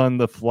 All of a sudden,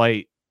 the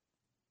flight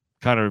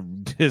kind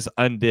of just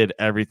undid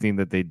everything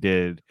that they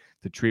did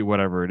to treat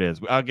whatever it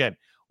is. Again,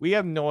 we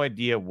have no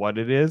idea what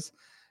it is,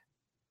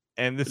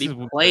 and this is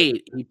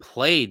he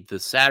played the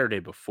Saturday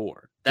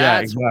before.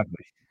 That's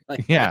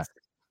exactly.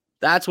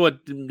 That's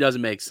what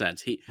doesn't make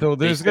sense. He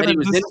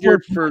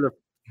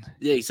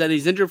said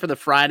he's injured for the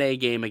Friday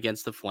game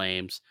against the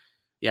Flames.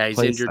 Yeah, he's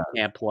injured,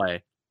 can't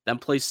play. Then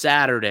plays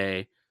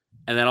Saturday,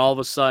 and then all of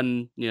a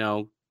sudden,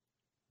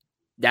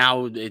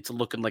 now it's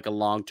looking like a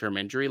long-term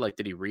injury. Like,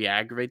 did he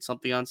re-aggravate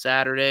something on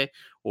Saturday?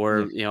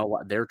 Or,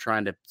 they're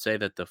trying to say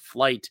that the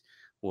flight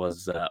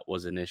was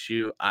an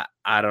issue.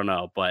 I don't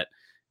know, but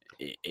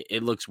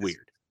it looks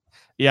weird.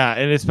 Yeah,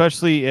 and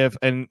especially if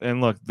and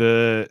look,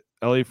 the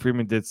Elliot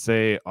Friedman did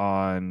say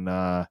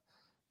on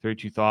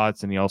 32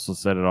 Thoughts, and he also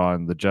said it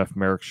on the Jeff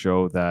Merrick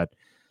show that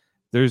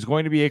there's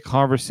going to be a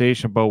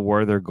conversation about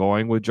where they're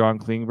going with John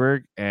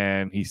Klingberg,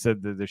 and he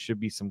said that there should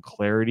be some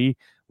clarity,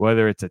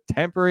 whether it's a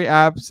temporary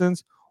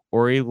absence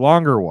or a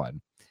longer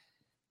one.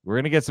 We're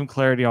going to get some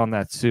clarity on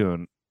that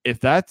soon. If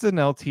that's an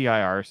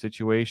LTIR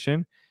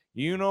situation,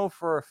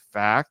 for a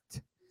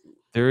fact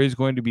there is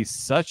going to be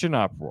such an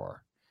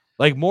uproar,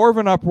 like more of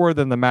an uproar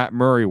than the Matt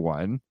Murray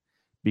one,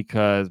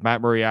 because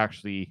Matt Murray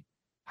actually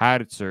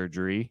had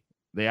surgery.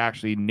 They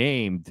actually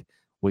named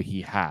what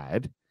he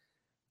had.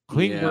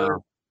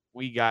 Klingberg,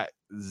 we got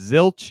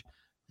zilch,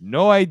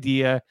 no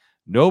idea.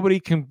 Nobody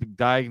can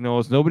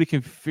diagnose. Nobody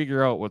can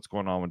figure out what's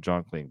going on with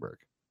John Klingberg.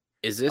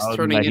 Is this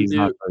turning into? He's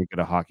not very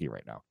good at hockey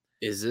right now.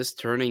 Is this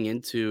turning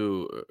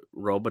into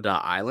Robidas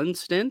Island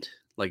stint?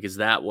 Like, is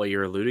that what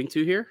you're alluding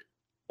to here?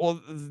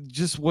 Well,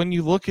 just when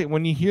you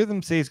hear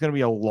them say it's going to be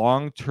a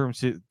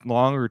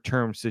longer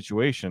term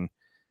situation,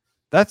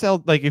 that's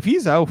out. Like, if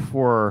he's out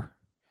for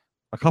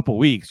a couple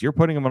weeks, you're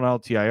putting him on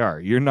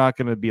LTIR. You're not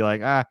going to be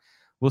like,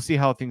 we'll see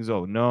how things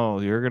go. No,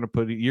 you're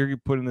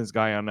putting this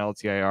guy on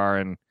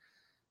LTIR, and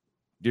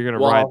you're going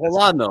to ride.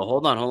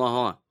 Hold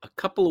on. A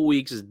couple of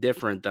weeks is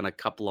different than a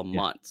couple of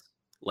months.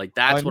 Like,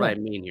 that's what I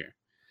mean here.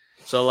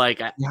 So,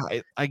 like,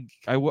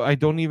 I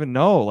don't even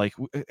know. Like,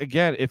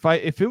 again, if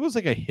it was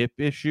like a hip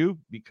issue,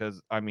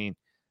 because I mean,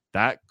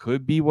 that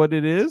could be what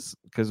it is.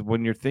 Because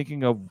when you're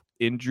thinking of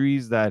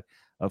injuries that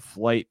a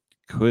flight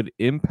could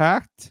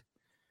impact,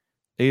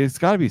 it's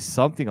got to be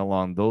something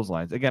along those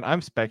lines. Again,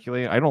 I'm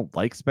speculating. I don't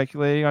like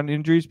speculating on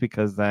injuries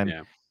because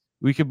then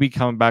we could be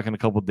coming back in a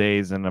couple of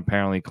days and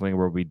apparently Klingberg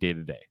will be day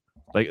to day.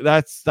 Like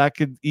that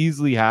could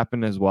easily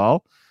happen as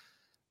well.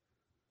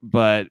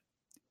 But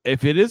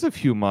if it is a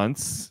few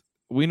months,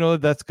 we know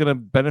that that's going to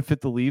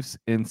benefit the Leafs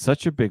in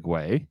such a big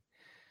way.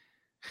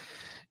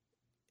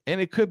 And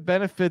it could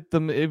benefit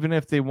them even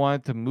if they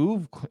wanted to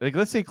move. Like,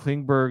 let's say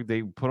Klingberg,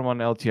 they put him on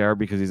LTR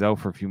because he's out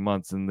for a few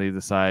months and they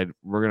decide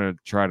we're going to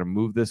try to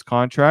move this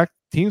contract.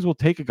 Teams will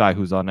take a guy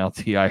who's on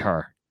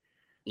LTIR.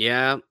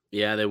 Yeah,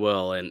 they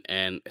will,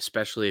 and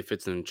especially if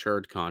it's an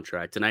insured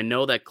contract. And I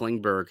know that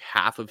Klingberg,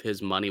 half of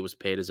his money was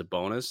paid as a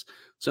bonus,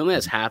 so he only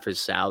has half his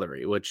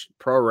salary, which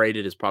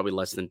prorated is probably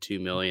less than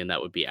 $2 million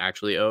that would be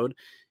actually owed.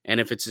 And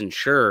if it's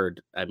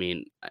insured, I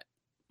mean,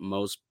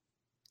 most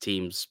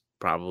teams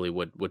probably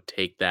would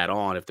take that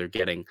on if they're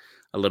getting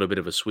a little bit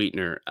of a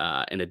sweetener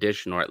in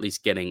addition, or at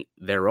least getting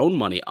their own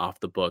money off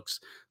the books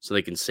so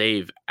they can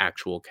save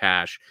actual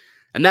cash.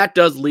 And that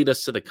does lead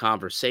us to the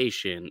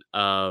conversation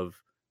of,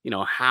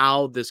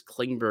 how this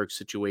Klingberg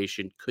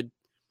situation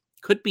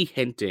could be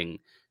hinting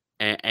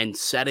and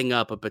setting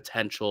up a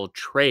potential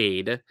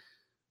trade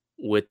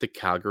with the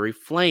Calgary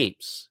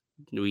Flames.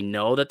 We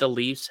know that the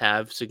Leafs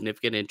have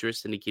significant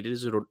interest in Nikita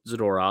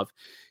Zadorov,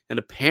 and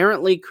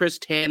apparently Chris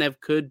Tanev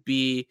could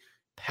be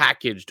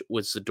packaged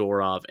with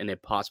Zadorov in a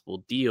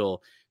possible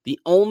deal. The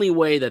only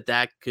way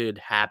that could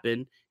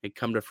happen and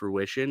come to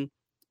fruition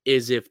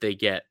is if they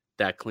get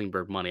that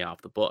Klingberg money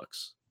off the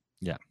books.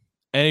 Yeah.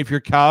 And if you're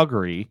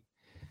Calgary,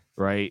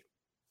 right,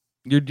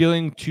 you're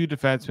dealing two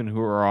defensemen who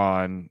are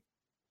on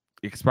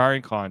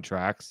expiring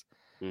contracts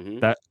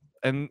that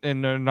and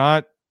they're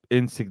not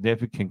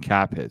insignificant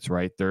cap hits,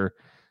 right?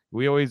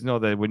 We always know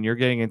that when you're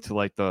getting into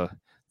like the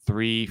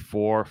 $3,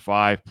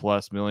 $4,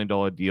 $5+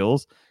 million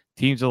deals,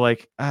 teams are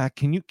like,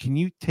 can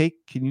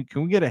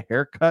we get a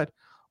haircut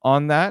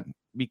on that?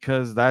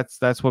 Because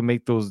that's what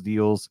make those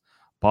deals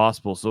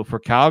possible. So for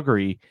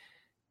Calgary,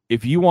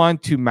 if you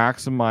want to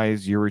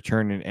maximize your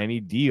return in any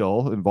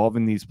deal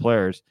involving these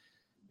players,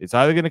 it's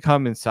either going to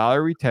come in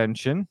salary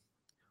retention,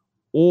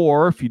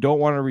 or if you don't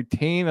want to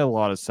retain a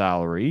lot of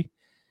salary,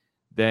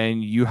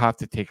 then you have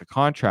to take a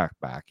contract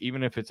back,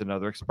 even if it's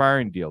another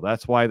expiring deal.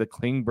 That's why the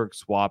Klingberg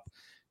swap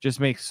just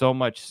makes so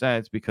much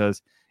sense,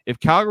 because if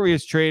Calgary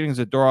is trading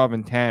Zadorov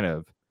and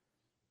Tanev,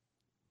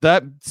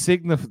 that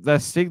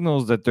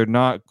signals that they're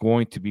not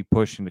going to be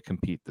pushing to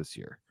compete this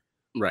year.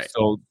 Right.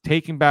 So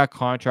taking back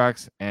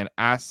contracts and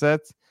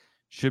assets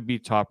should be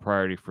top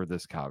priority for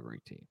this Calgary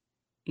team.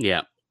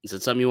 Yeah. Is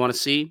it something you want to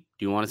see?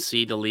 Do you want to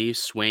see the Leafs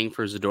swing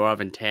for Zadorov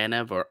and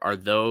Tanev, or are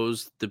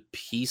those the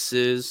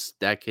pieces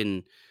that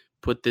can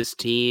put this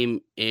team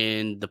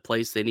in the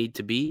place they need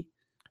to be?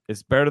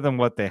 It's better than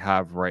what they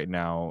have right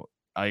now.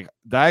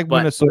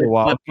 Minnesota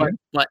Wild.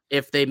 But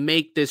if they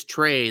make this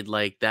trade,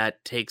 like,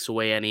 that takes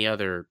away any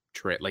other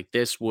trade. Like,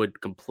 this would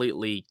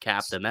completely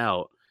cap them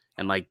out.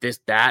 And like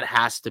that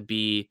has to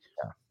be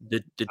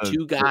the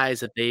two guys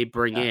that they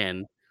bring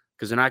in,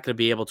 because they're not going to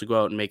be able to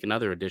go out and make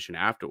another addition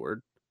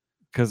afterward.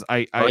 Because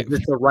is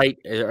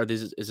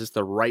this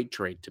the right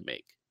trade to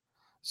make?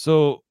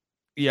 So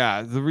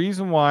yeah, the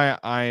reason why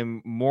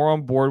I'm more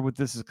on board with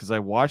this is because I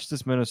watched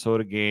this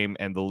Minnesota game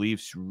and the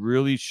Leafs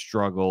really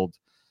struggled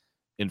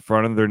in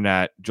front of their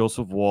net.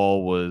 Joseph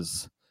Woll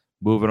was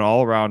moving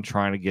all around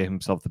trying to get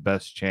himself the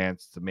best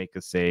chance to make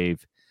a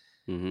save.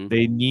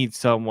 They need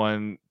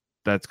someone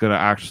that's going to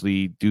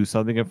actually do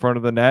something in front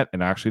of the net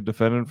and actually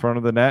defend in front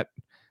of the net.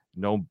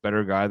 No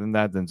better guy than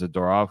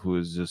Zadorov, who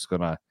is just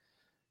going to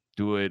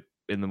do it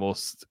in the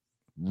most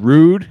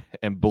rude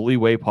and bully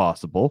way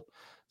possible.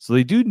 So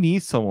they do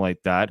need someone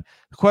like that.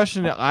 The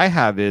question that I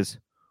have is,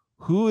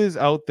 who is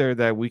out there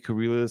that we could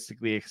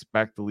realistically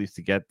expect the Leafs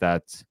to get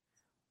that's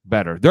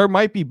better? There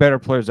might be better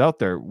players out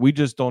there. We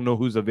just don't know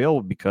who's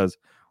available because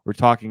we're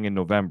talking in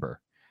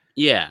November.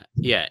 Yeah,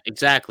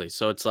 exactly.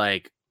 So it's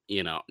like,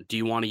 do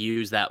you want to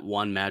use that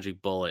one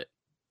magic bullet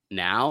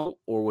now,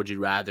 or would you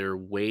rather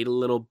wait a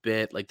little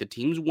bit? Like, the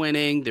team's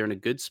winning, they're in a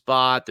good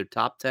spot, they're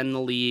top 10 in the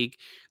league,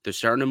 they're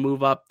starting to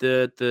move up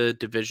the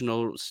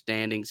divisional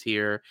standings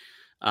here.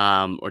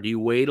 Or do you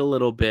wait a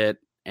little bit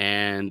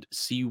and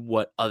see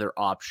what other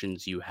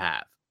options you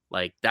have?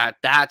 Like,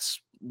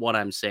 that's what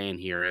I'm saying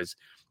here is,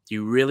 do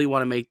you really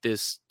want to make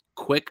this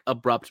quick,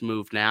 abrupt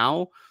move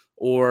now?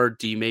 Or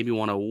do you maybe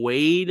want to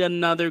wait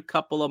another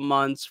couple of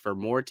months for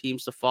more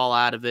teams to fall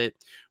out of it,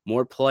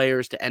 more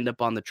players to end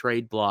up on the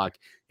trade block,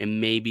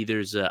 and maybe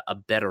there's a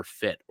better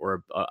fit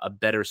or a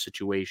better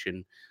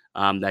situation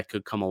that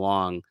could come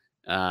along,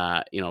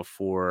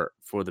 for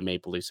the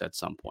Maple Leafs at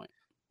some point?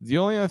 The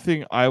only other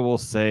thing I will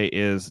say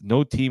is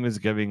no team is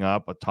giving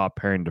up a top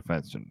pairing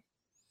defenseman.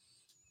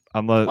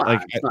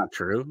 That's not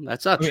true.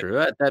 That's not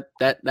true.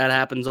 That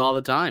happens all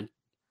the time.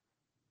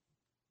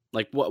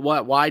 Like,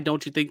 why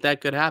don't you think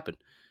that could happen?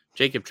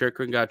 Jacob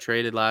Chikrin got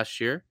traded last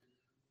year.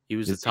 He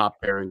was the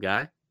top pairing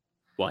guy.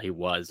 Well, he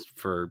was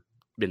for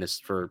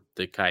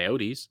the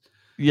Coyotes.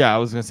 Yeah, I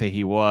was gonna say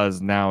he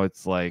was. Now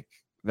it's like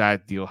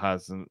that deal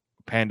hasn't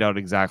panned out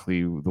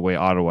exactly the way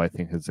Ottawa, I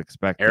think, has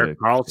expected. Erik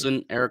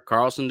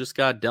Karlsson just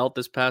got dealt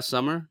this past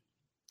summer.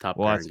 Top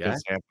pairing guy.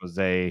 San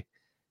Jose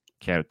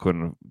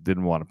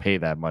didn't want to pay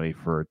that money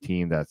for a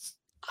team that's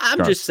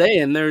I'm just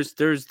saying,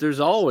 there's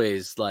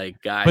always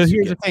like guys. But who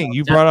here's the get thing: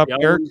 you Seth brought up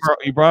Jones.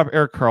 You brought up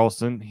Eric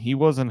Carlson. He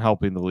wasn't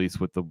helping the Leafs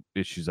with the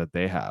issues that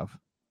they have.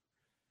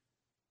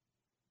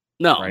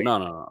 No, Right? no,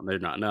 no, no, they're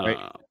not. No, Right?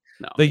 no, no,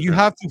 no. Like you They're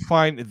have not. to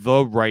find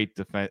the right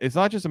defense. It's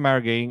not just a matter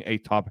of getting a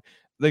top.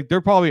 Like there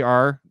probably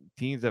are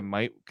teams that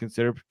might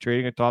consider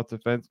trading a top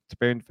Like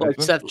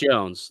defenseman. Seth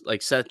Jones,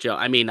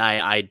 I mean,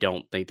 I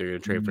don't think they're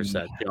going to trade for Mm,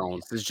 Seth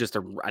Jones. This is just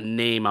a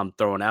name I'm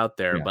throwing out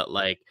there. yeah. But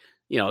like,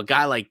 a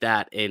guy like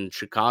that in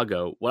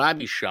Chicago, would I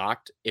be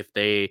shocked if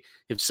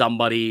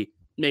somebody,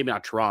 maybe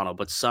not Toronto,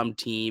 but some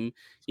team,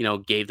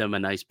 gave them a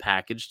nice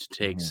package to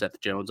take Mhm. Seth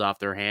Jones off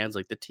their hands?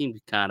 Like the team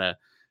kind of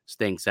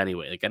stinks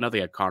anyway. Like I know they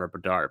got Connor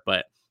Bedard,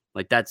 but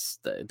like that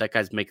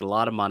guy's making a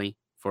lot of money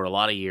for a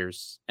lot of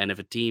years. And if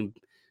a team,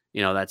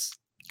 that's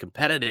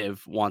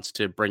competitive wants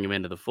to bring him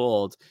into the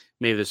fold,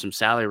 maybe there's some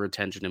salary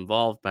retention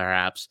involved,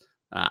 perhaps.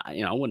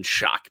 It wouldn't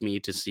shock me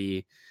to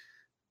see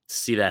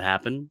that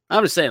happen.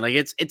 I'm just saying, like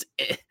it's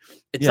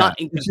Yeah. not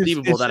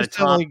inconceivable that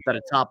like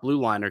a top blue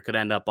liner could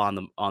end up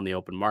on the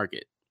open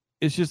market.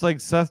 it's just like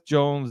Seth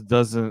Jones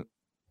doesn't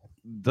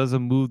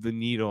move the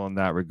needle in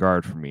that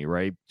regard for me,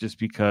 right? Just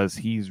because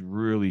he's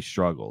really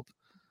struggled.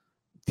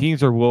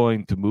 Teams are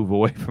willing to move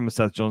away from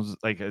Seth Jones,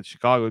 like at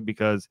Chicago,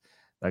 because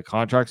that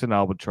contract's an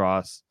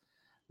albatross.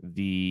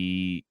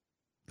 They're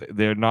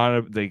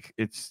not like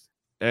it's,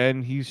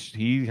 and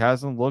he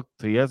hasn't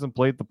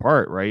played the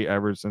part, right?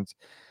 Ever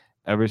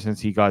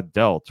since he got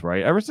dealt,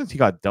 right? Ever since he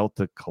got dealt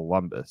to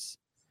Columbus,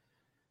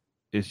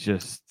 it's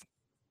just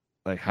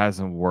like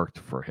hasn't worked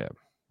for him,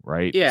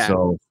 right? Yeah,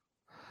 So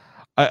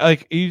I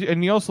like,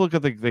 and you also look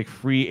at the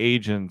free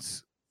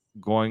agents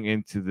going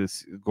into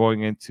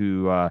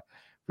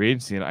free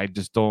agency, and I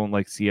just don't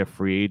like see a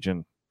free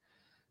agent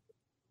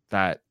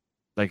that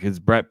like is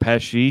Brett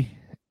Pesce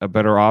a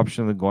better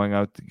option than going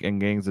out and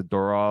getting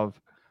Zadorov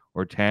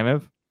or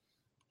Tanev,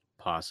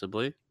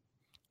 possibly.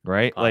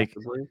 right? Like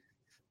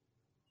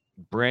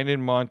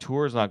Brandon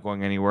Montour is not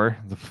going anywhere.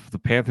 The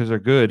Panthers are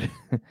good.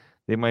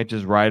 They might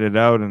just ride it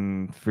out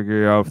and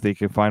figure out if they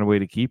can find a way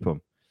to keep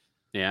him.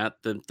 Yeah,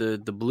 the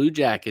Blue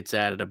Jackets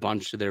added a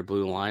bunch to their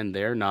blue line.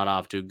 They're not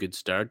off to a good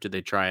start. Do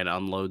they try and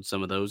unload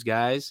some of those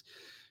guys?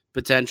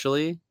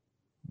 Potentially.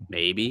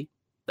 Maybe.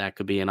 That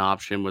could be an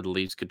option where the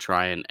Leafs could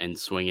try and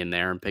swing in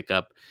there and pick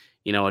up,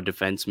 a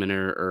defenseman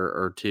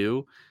or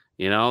two.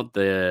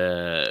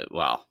 The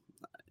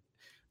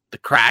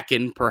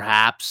Kraken,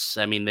 perhaps.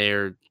 I mean,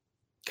 they're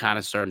kind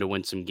of starting to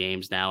win some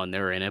games now and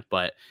they're in it.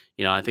 But,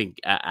 I think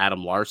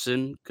Adam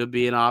Larson could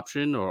be an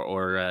option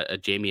or a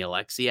Jamie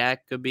Alexiak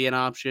could be an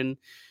option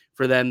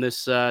for them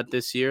this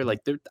year.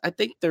 Like, I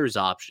think there's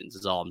options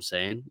is all I'm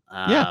saying.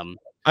 Yeah.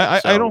 I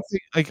So don't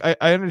think like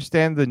I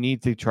understand the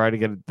need to try to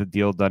get the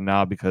deal done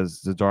now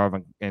because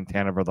Zadorov and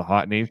Tanev are the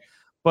hot names,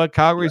 but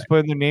Calgary's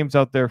putting their names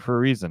out there for a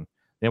reason.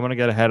 They want to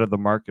get ahead of the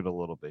market a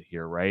little bit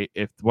here, right?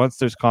 If once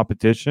there's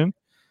competition,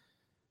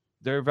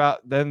 they're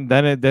about then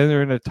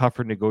they're in a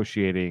tougher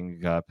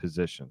negotiating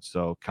position.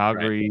 So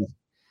Calgary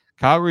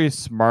is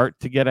smart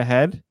to get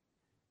ahead,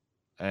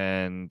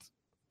 and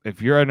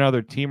if you're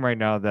another team right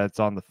now that's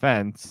on the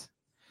fence,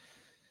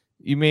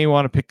 you may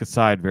want to pick a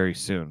side very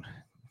soon.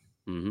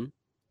 Mm-hmm.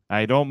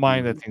 I don't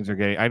mind that things are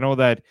getting. I know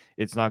that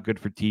it's not good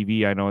for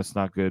TV. I know it's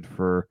not good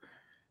for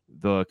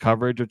the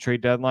coverage of trade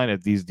deadline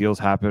if these deals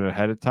happen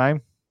ahead of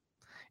time.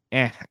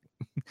 The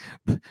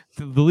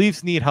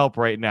Leafs need help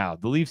right now.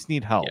 The Leafs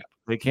need help. Yeah.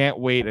 They can't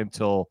wait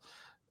until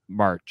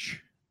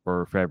March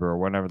or February or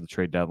whenever the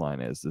trade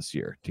deadline is this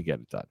year to get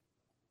it done.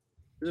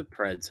 The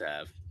Preds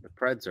have. The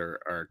Preds are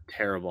a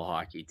terrible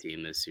hockey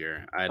team this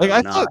year. I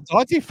thought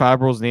Dante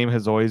Fabro's name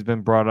has always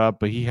been brought up,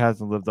 but he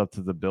hasn't lived up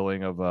to the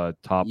billing of a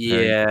top.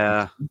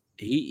 Yeah,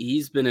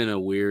 he's been in a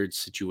weird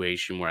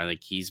situation where I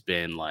think he's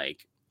been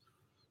like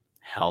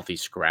healthy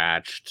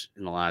scratched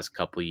in the last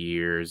couple of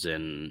years,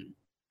 and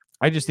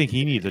I just think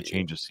he needs a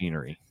change of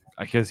scenery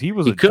because he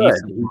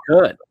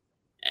could,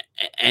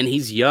 and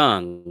he's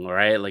young,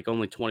 right? Like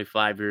only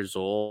 25 years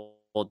old.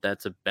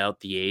 That's about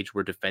the age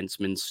where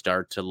defensemen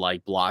start to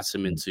like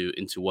blossom into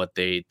what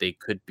they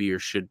could be or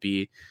should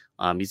be.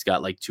 He's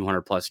got like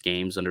 200 plus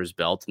games under his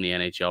belt in the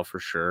NHL for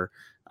sure.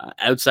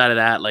 Outside of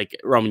that, like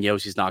Roman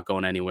Yossi's not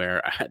going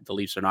anywhere. The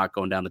Leafs are not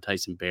going down the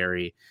Tyson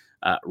Barrie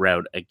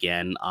route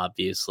again,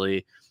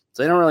 obviously.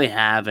 So they don't really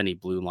have any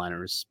blue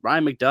liners.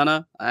 Ryan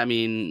McDonough, I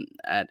mean,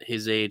 at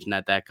his age and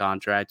at that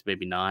contract,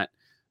 maybe not.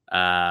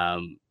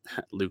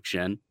 Luke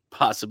Shen,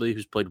 possibly,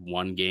 who's played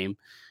one game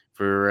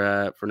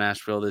for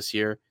Nashville this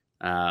year.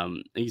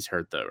 He's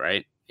hurt though,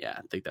 right? Yeah,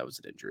 I think that was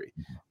an injury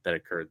that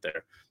occurred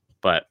there.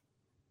 But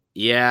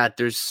yeah,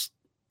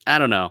 I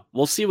don't know.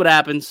 We'll see what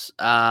happens.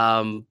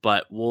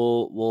 But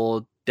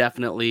we'll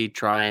definitely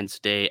try and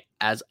stay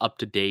as up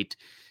to date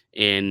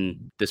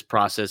in this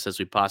process as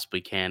we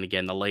possibly can.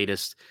 Again, the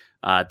latest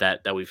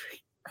that we've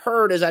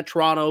heard is that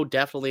Toronto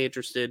definitely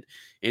interested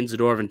in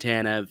Zadorov and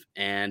Tanev,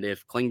 and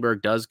if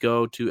Klingberg does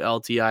go to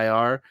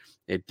LTIR,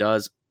 it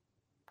does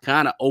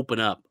kind of open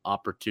up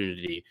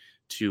opportunity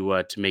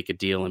to make a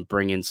deal and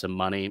bring in some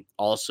money.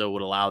 Also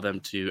would allow them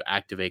to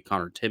activate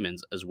Connor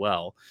Timmins as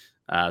well.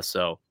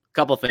 So a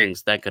couple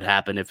things that could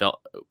happen if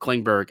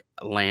Klingberg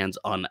lands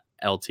on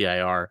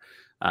LTIR,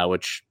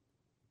 which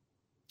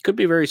could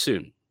be very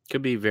soon.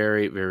 Could be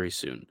very, very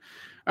soon.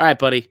 All right,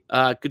 buddy.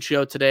 Good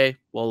show today.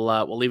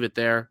 We'll leave it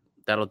there.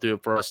 That'll do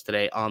it for us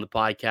today on the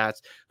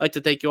podcast. I'd like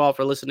to thank you all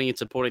for listening and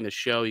supporting the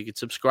show. You can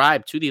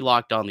subscribe to the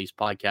Locked On Leafs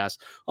podcast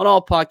on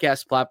all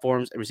podcast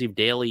platforms and receive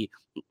daily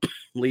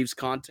Leafs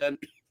content.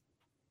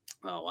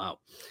 Oh,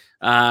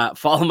 wow.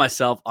 Follow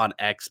myself on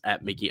X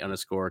at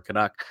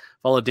Mickey_Canuck.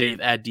 Follow Dave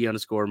at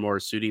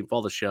D_Morisuti.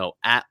 Follow the show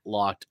at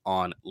Locked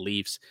On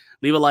Leafs.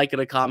 Leave a like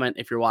and a comment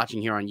if you're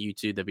watching here on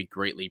YouTube. That'd be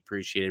greatly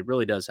appreciated. It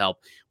really does help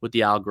with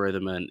the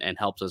algorithm and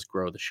helps us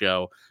grow the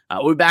show.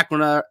 We'll be back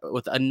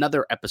with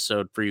another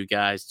episode for you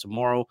guys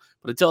tomorrow.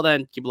 But until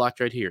then, keep it locked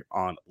right here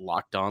on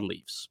Locked On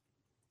Leafs.